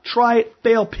out. Try it.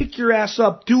 Fail. Pick your ass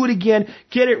up. Do it again.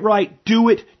 Get it right. Do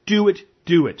it. Do it.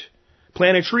 Do it.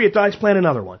 Plant a tree. It dies. Plant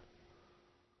another one.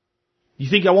 You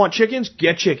think I want chickens?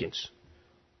 Get chickens.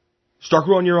 Start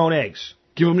growing your own eggs.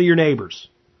 Give them to your neighbors.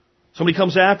 Somebody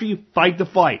comes after you, fight the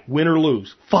fight. Win or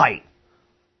lose. Fight.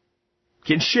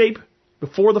 Get in shape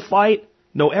before the fight.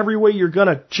 Know every way you're going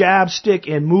to jab, stick,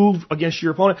 and move against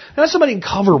your opponent. And that's somebody in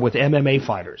cover with MMA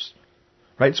fighters.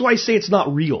 Right? That's why I say it's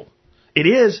not real. It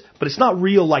is, but it's not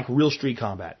real like real street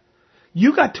combat.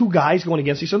 You got two guys going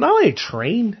against each other. Not only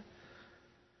trained.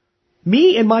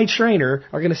 Me and my trainer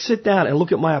are going to sit down and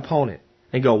look at my opponent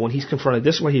and go, when he's confronted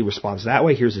this way, he responds that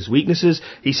way. Here's his weaknesses.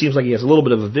 He seems like he has a little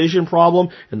bit of a vision problem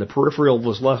in the peripheral of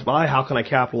his left eye. How can I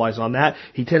capitalize on that?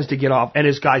 He tends to get off, and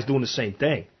his guy's doing the same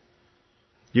thing.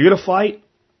 You're going to fight?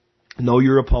 Know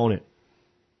your opponent.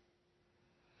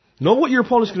 Know what your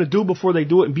opponent's going to do before they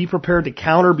do it and be prepared to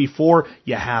counter before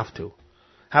you have to.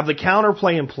 Have the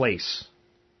counterplay in place.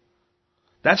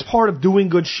 That's part of doing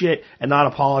good shit and not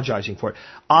apologizing for it.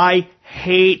 I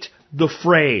hate the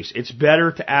phrase, it's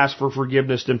better to ask for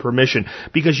forgiveness than permission,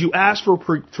 because you ask for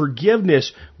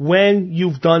forgiveness when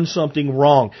you've done something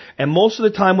wrong. And most of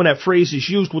the time when that phrase is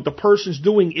used, what the person's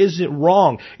doing isn't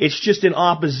wrong. It's just in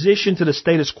opposition to the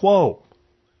status quo.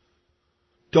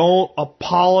 Don't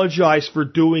apologize for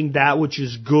doing that which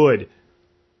is good.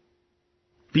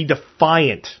 Be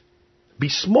defiant. Be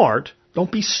smart. Don't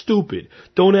be stupid.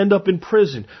 Don't end up in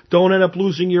prison. Don't end up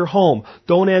losing your home.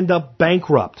 Don't end up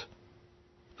bankrupt.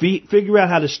 Figure out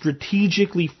how to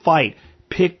strategically fight.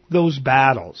 Pick those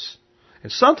battles.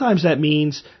 And sometimes that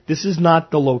means this is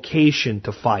not the location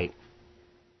to fight.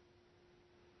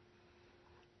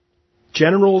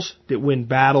 Generals that win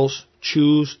battles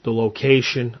choose the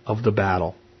location of the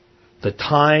battle. The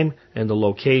time and the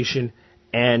location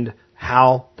and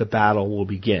how the battle will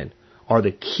begin are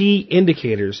the key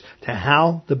indicators to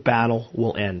how the battle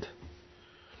will end.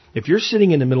 If you're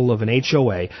sitting in the middle of an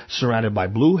HOA surrounded by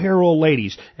blue-haired old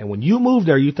ladies, and when you moved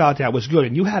there you thought that was good,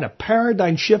 and you had a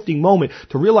paradigm-shifting moment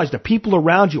to realize the people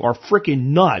around you are freaking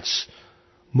nuts,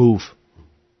 move.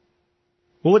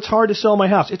 Well, it's hard to sell my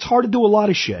house. It's hard to do a lot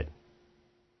of shit.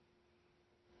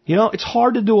 You know, it's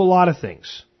hard to do a lot of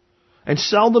things. And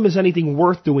seldom is anything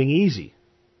worth doing easy.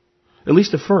 At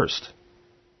least at first.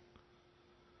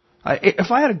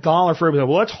 If I had $1 for everything,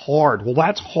 well, that's hard. Well,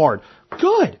 that's hard.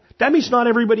 Good. That means not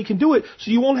everybody can do it,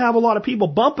 so you won't have a lot of people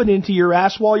bumping into your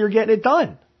ass while you're getting it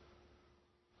done.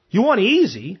 You want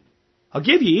easy? I'll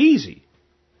give you easy.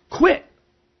 Quit.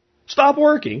 Stop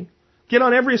working. Get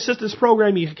on every assistance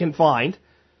program you can find.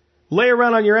 Lay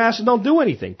around on your ass and don't do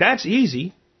anything. That's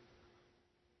easy.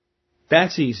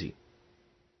 That's easy.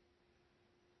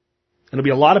 And there'll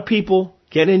be a lot of people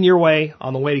getting in your way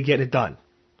on the way to getting it done.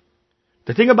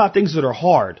 The thing about things that are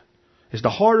hard is the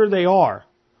harder they are,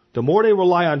 the more they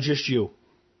rely on just you.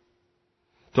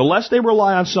 The less they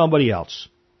rely on somebody else.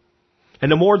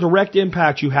 And the more direct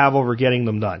impact you have over getting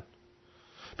them done.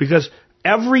 Because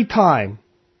every time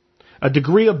a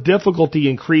degree of difficulty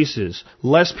increases,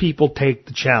 less people take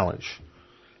the challenge.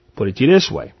 Put it to you this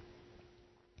way.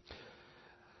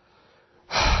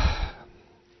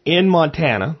 In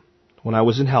Montana, when I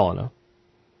was in Helena,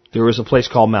 there was a place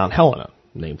called Mount Helena,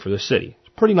 named for the city. It's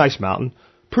Pretty nice mountain.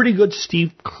 Pretty good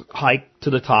steep hike to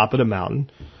the top of the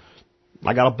mountain.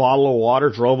 I got a bottle of water,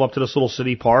 drove up to this little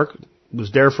city park,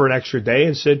 was there for an extra day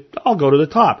and said, I'll go to the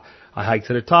top. I hiked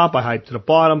to the top, I hiked to the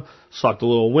bottom, sucked a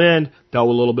little wind, dealt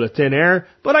with a little bit of thin air,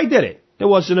 but I did it. It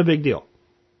wasn't a big deal.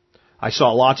 I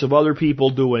saw lots of other people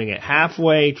doing it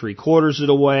halfway, 3/4 of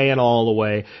the way, and all the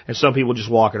way, and some people just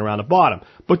walking around the bottom.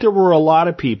 But there were a lot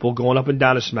of people going up and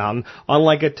down this mountain on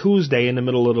like a Tuesday in the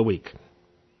middle of the week.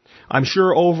 I'm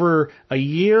sure over a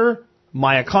year,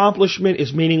 my accomplishment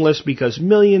is meaningless because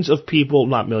millions of people,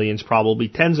 not millions, probably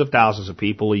tens of thousands of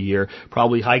people a year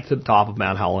probably hike to the top of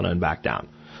Mount Helena and back down.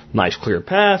 Nice clear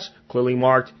paths, clearly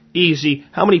marked, easy.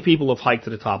 How many people have hiked to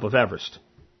the top of Everest?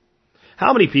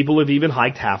 How many people have even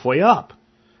hiked halfway up?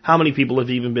 How many people have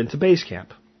even been to base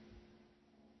camp?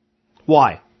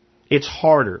 Why? It's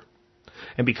harder.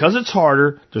 And because it's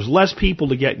harder, there's less people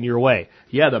to get in your way.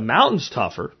 Yeah, the mountain's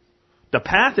tougher. The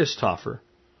path is tougher.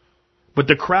 But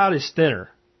the crowd is thinner.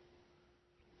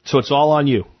 So it's all on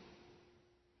you.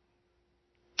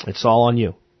 It's all on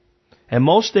you. And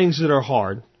most things that are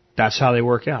hard, that's how they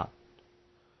work out.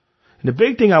 And the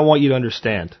big thing I want you to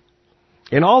understand,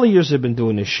 in all the years I've been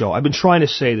doing this show, I've been trying to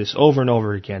say this over and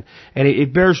over again, and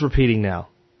it bears repeating now,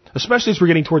 especially as we're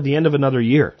getting toward the end of another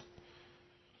year.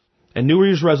 And New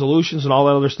Year's resolutions and all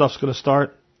that other stuff's going to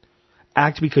start.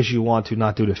 Act because you want to,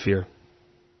 not due to fear.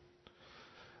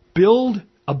 Build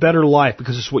a better life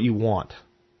because it's what you want,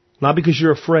 not because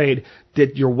you're afraid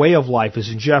that your way of life is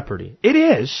in jeopardy. It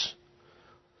is.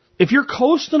 If you're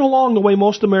coasting along the way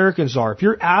most Americans are, if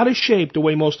you're out of shape the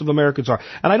way most of Americans are,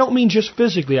 and I don't mean just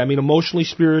physically, I mean emotionally,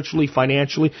 spiritually,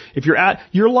 financially, if you're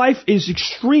your life is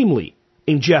extremely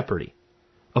in jeopardy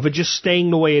of it just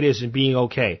staying the way it is and being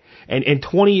okay. And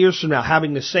 20 years from now,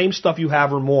 having the same stuff you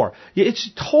have or more, it's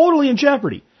totally in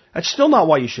jeopardy. That's still not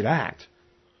why you should act.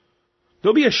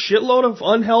 There'll be a shitload of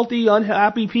unhealthy,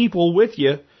 unhappy people with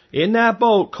you in that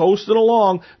boat, coasting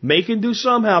along, making do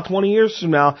somehow 20 years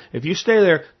from now. If you stay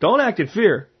there, don't act in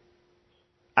fear.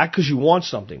 Act because you want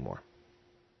something more.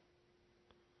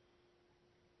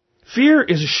 Fear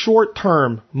is a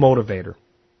short-term motivator.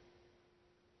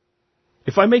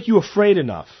 If I make you afraid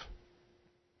enough,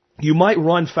 you might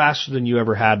run faster than you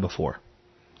ever had before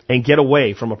and get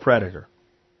away from a predator.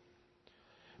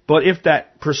 But if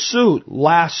that pursuit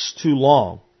lasts too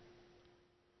long,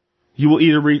 you will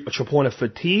either reach a point of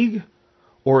fatigue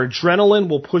or adrenaline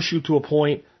will push you to a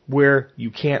point where you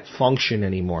can't function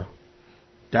anymore.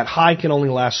 That high can only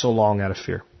last so long out of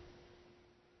fear.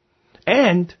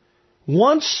 And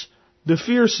once the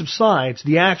fear subsides,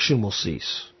 the action will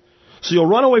cease. So you'll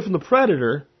run away from the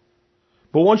predator,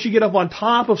 but once you get up on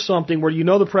top of something where you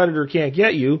know the predator can't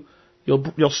get you,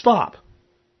 you'll stop.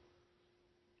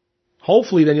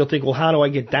 Hopefully then you'll think, well, how do I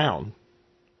get down?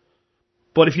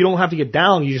 But if you don't have to get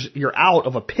down, you're out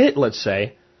of a pit, let's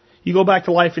say, you go back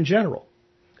to life in general.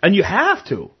 And you have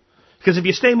to. Because if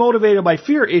you stay motivated by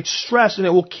fear, it's stress and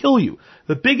it will kill you.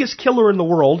 The biggest killer in the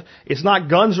world is not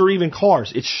guns or even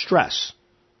cars, it's stress.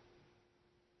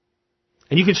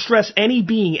 And you can stress any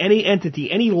being, any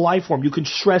entity, any life form, you can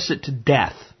stress it to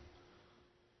death.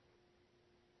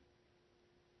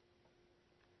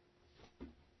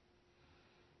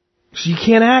 So you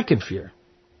can't act in fear.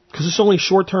 Because it's only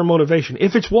short-term motivation.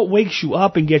 If it's what wakes you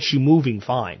up and gets you moving,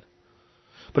 fine.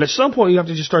 But at some point you have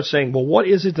to just start saying, well, what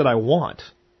is it that I want?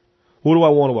 What do I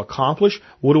want to accomplish?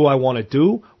 What do I want to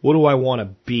do? What do I want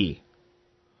to be?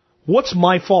 What's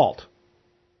my fault?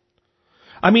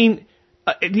 I mean,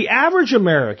 the average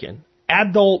American,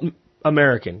 adult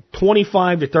American,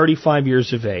 25 to 35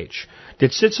 years of age,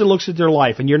 that sits and looks at their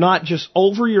life, and you're not just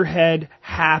over your head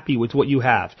happy with what you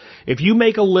have. If you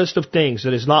make a list of things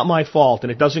that is not my fault,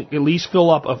 and it doesn't at least fill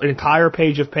up an entire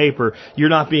page of paper, you're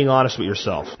not being honest with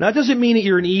yourself. Now, that doesn't mean that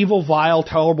you're an evil, vile,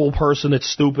 terrible person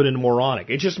that's stupid and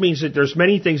moronic. It just means that there's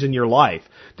many things in your life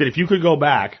that if you could go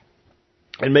back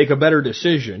and make a better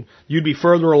decision, you'd be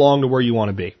further along to where you want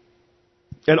to be.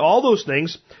 And all those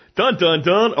things, dun, dun,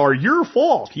 dun, are your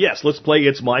fault. Yes, let's play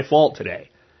It's My Fault today.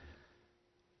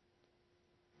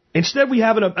 Instead, we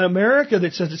have an America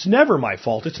that says it's never my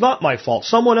fault. It's not my fault.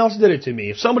 Someone else did it to me.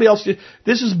 If somebody else did,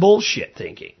 this is bullshit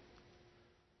thinking.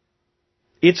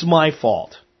 It's my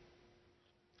fault.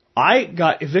 I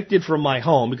got evicted from my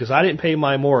home because I didn't pay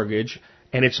my mortgage,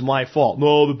 and it's my fault.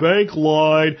 No, the bank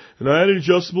lied, and I had an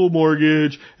adjustable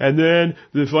mortgage, and then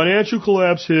the financial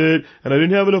collapse hit, and I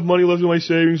didn't have enough money left in my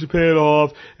savings to pay it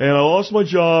off, and I lost my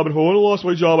job, and if I wouldn't have lost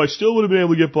my job, I still would have been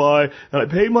able to get by, and I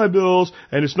paid my bills,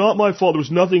 and it's not my fault. There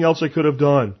was nothing else I could have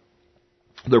done.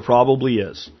 There probably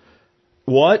is.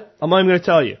 What? I'm not even going to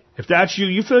tell you. If that's you,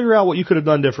 you figure out what you could have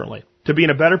done differently. to be in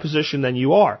a better position than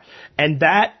you are. And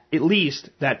that, at least,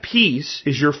 that piece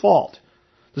is your fault.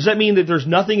 Does that mean that there's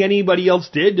nothing anybody else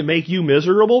did to make you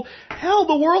miserable? Hell,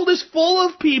 the world is full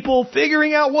of people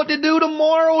figuring out what to do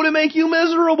tomorrow to make you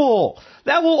miserable.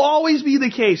 That will always be the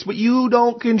case, but you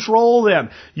don't control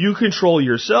them. You control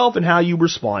yourself and how you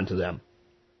respond to them.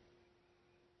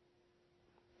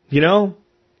 You know,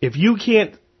 if you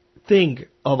can't think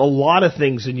of a lot of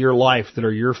things in your life that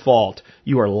are your fault,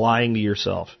 you are lying to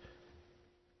yourself.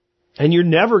 And you're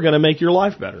never going to make your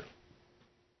life better.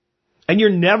 And you're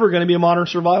never going to be a modern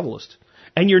survivalist.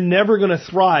 And you're never going to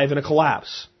thrive in a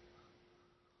collapse.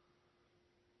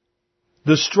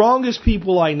 The strongest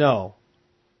people I know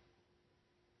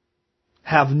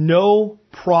have no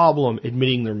problem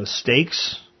admitting their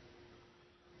mistakes,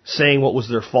 saying what was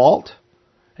their fault,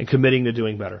 and committing to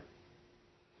doing better.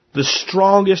 The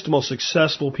strongest, most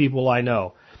successful people I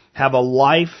know have a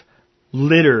life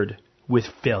littered with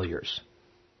failures.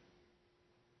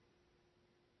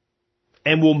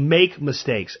 And will make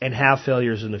mistakes and have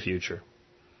failures in the future.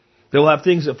 They'll have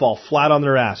things that fall flat on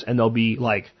their ass, and they'll be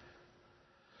like,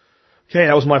 okay,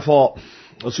 that was my fault.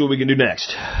 Let's see what we can do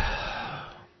next.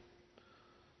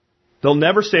 They'll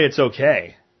never say it's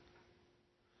okay,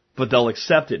 but they'll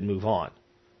accept it and move on.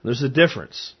 There's a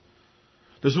difference.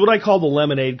 There's what I call the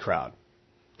lemonade crowd.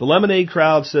 The lemonade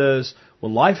crowd says,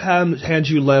 when life hands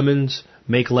you lemons,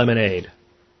 make lemonade.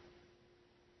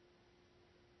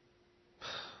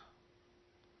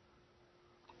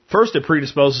 First, it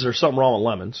predisposes there's something wrong with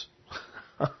lemons.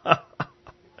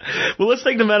 Well, let's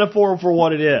take the metaphor for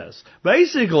what it is.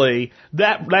 Basically,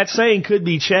 that saying could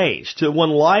be changed to when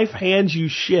life hands you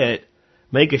shit,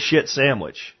 make a shit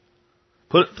sandwich.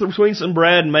 Put it between some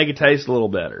bread and make it taste a little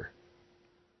better.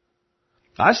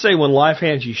 I say when life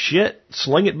hands you shit,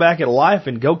 sling it back at life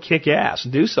and go kick ass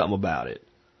and do something about it.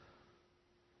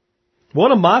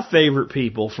 One of my favorite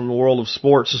people from the world of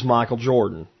sports is Michael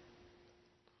Jordan.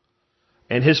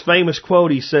 And his famous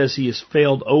quote, he says he has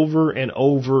failed over and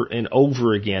over and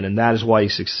over again, and that is why he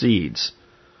succeeds.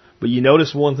 But you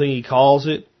notice one thing he calls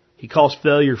it? He calls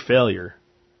failure, failure.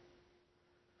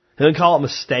 He doesn't call it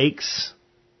mistakes.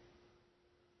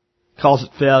 He calls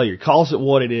it failure. He calls it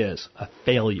what it is, a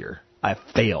failure. I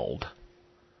failed.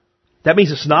 That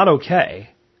means it's not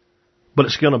okay, but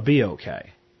it's going to be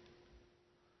okay.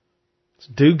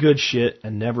 So do good shit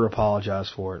and never apologize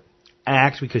for it.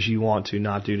 Act because you want to,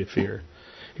 not due to fear.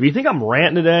 If you think I'm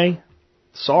ranting today,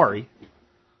 sorry.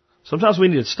 Sometimes we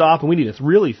need to stop and we need to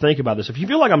really think about this. If you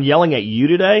feel like I'm yelling at you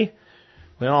today,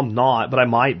 well, I'm not, but I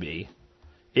might be.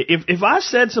 If I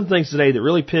said some things today that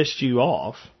really pissed you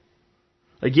off,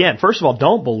 again, first of all,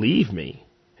 don't believe me.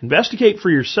 Investigate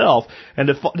for yourself and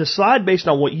decide based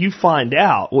on what you find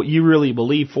out, what you really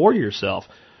believe for yourself.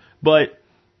 But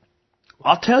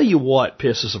I'll tell you what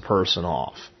pisses a person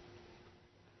off.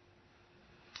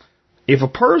 If a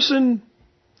person,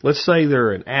 let's say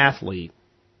they're an athlete,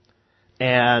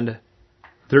 and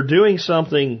they're doing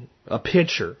something, a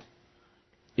pitcher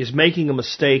is making a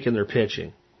mistake in their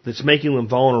pitching that's making them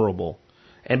vulnerable,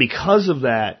 and because of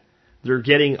that, they're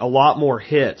getting a lot more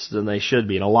hits than they should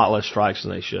be and a lot less strikes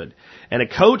than they should. And a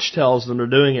coach tells them they're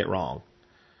doing it wrong.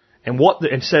 And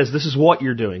says, this is what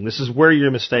you're doing. This is where your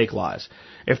mistake lies.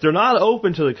 If they're not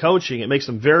open to the coaching, it makes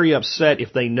them very upset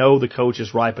if they know the coach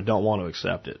is right but don't want to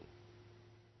accept it.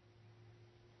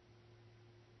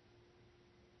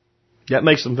 That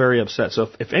makes them very upset. So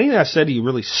if anything I said to you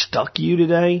really stuck you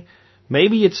today,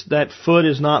 maybe it's that foot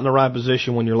is not in the right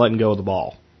position when you're letting go of the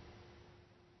ball.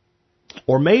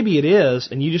 Or maybe it is,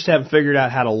 and you just haven't figured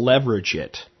out how to leverage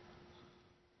it.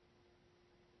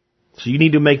 So you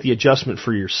need to make the adjustment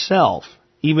for yourself,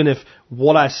 even if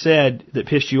what I said that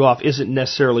pissed you off isn't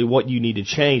necessarily what you need to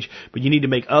change, but you need to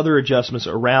make other adjustments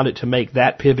around it to make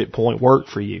that pivot point work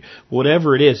for you.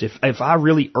 Whatever it is, if I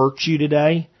really irked you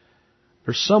today,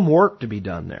 there's some work to be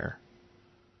done there.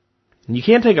 And you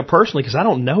can't take it personally because I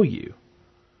don't know you.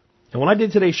 And when I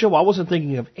did today's show, I wasn't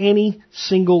thinking of any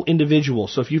single individual.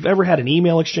 So if you've ever had an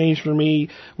email exchange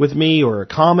with me or a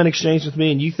comment exchange with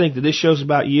me and you think that this show's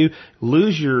about you,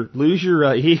 lose your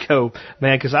ego,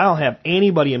 man, because I don't have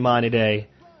anybody in mind today,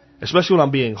 especially when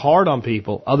I'm being hard on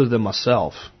people, other than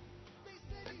myself.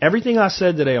 Everything I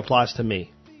said today applies to me.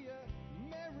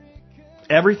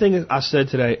 Everything I said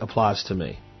today applies to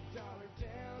me.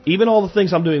 Even all the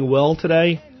things I'm doing well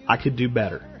today, I could do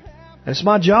better. And it's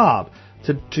my job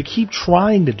to keep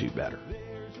trying to do better.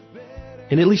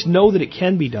 And at least know that it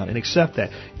can be done and accept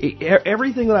that.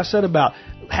 Everything that I said about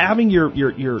having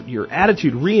your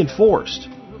attitude reinforced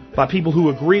by people who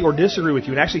agree or disagree with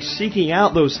you and actually seeking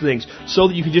out those things so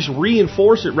that you can just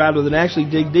reinforce it rather than actually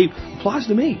dig deep applies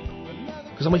to me.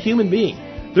 because I'm a human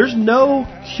being. There's no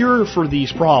cure for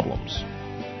these problems.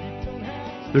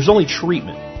 There's only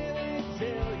treatment.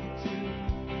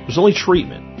 There's only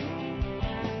treatment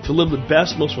to live the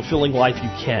best, most fulfilling life you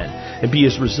can, and be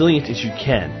as resilient as you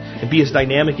can, and be as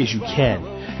dynamic as you can,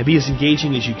 and be as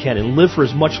engaging as you can, and live for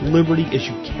as much liberty as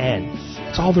you can.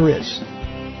 That's all there is.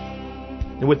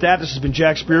 And with that, this has been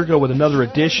Jack Spirko with another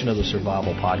edition of the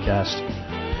Survival Podcast,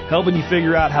 helping you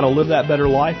figure out how to live that better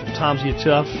life if times get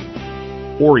tough,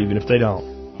 or even if they don't.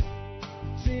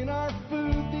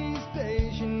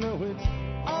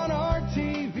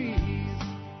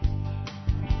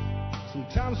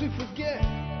 Sometimes we forget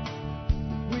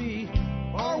we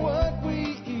are what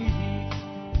we eat.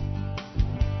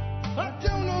 I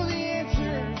don't know the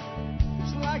answer.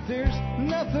 It's like there's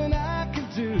nothing I can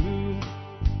do.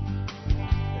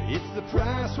 It's the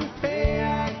price we pay,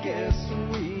 I guess, when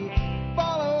we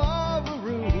follow all the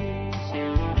rules.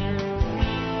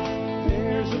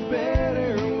 There's a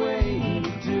better way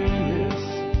to do this.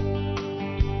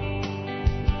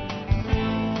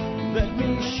 Let me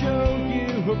show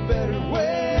you a better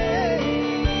way.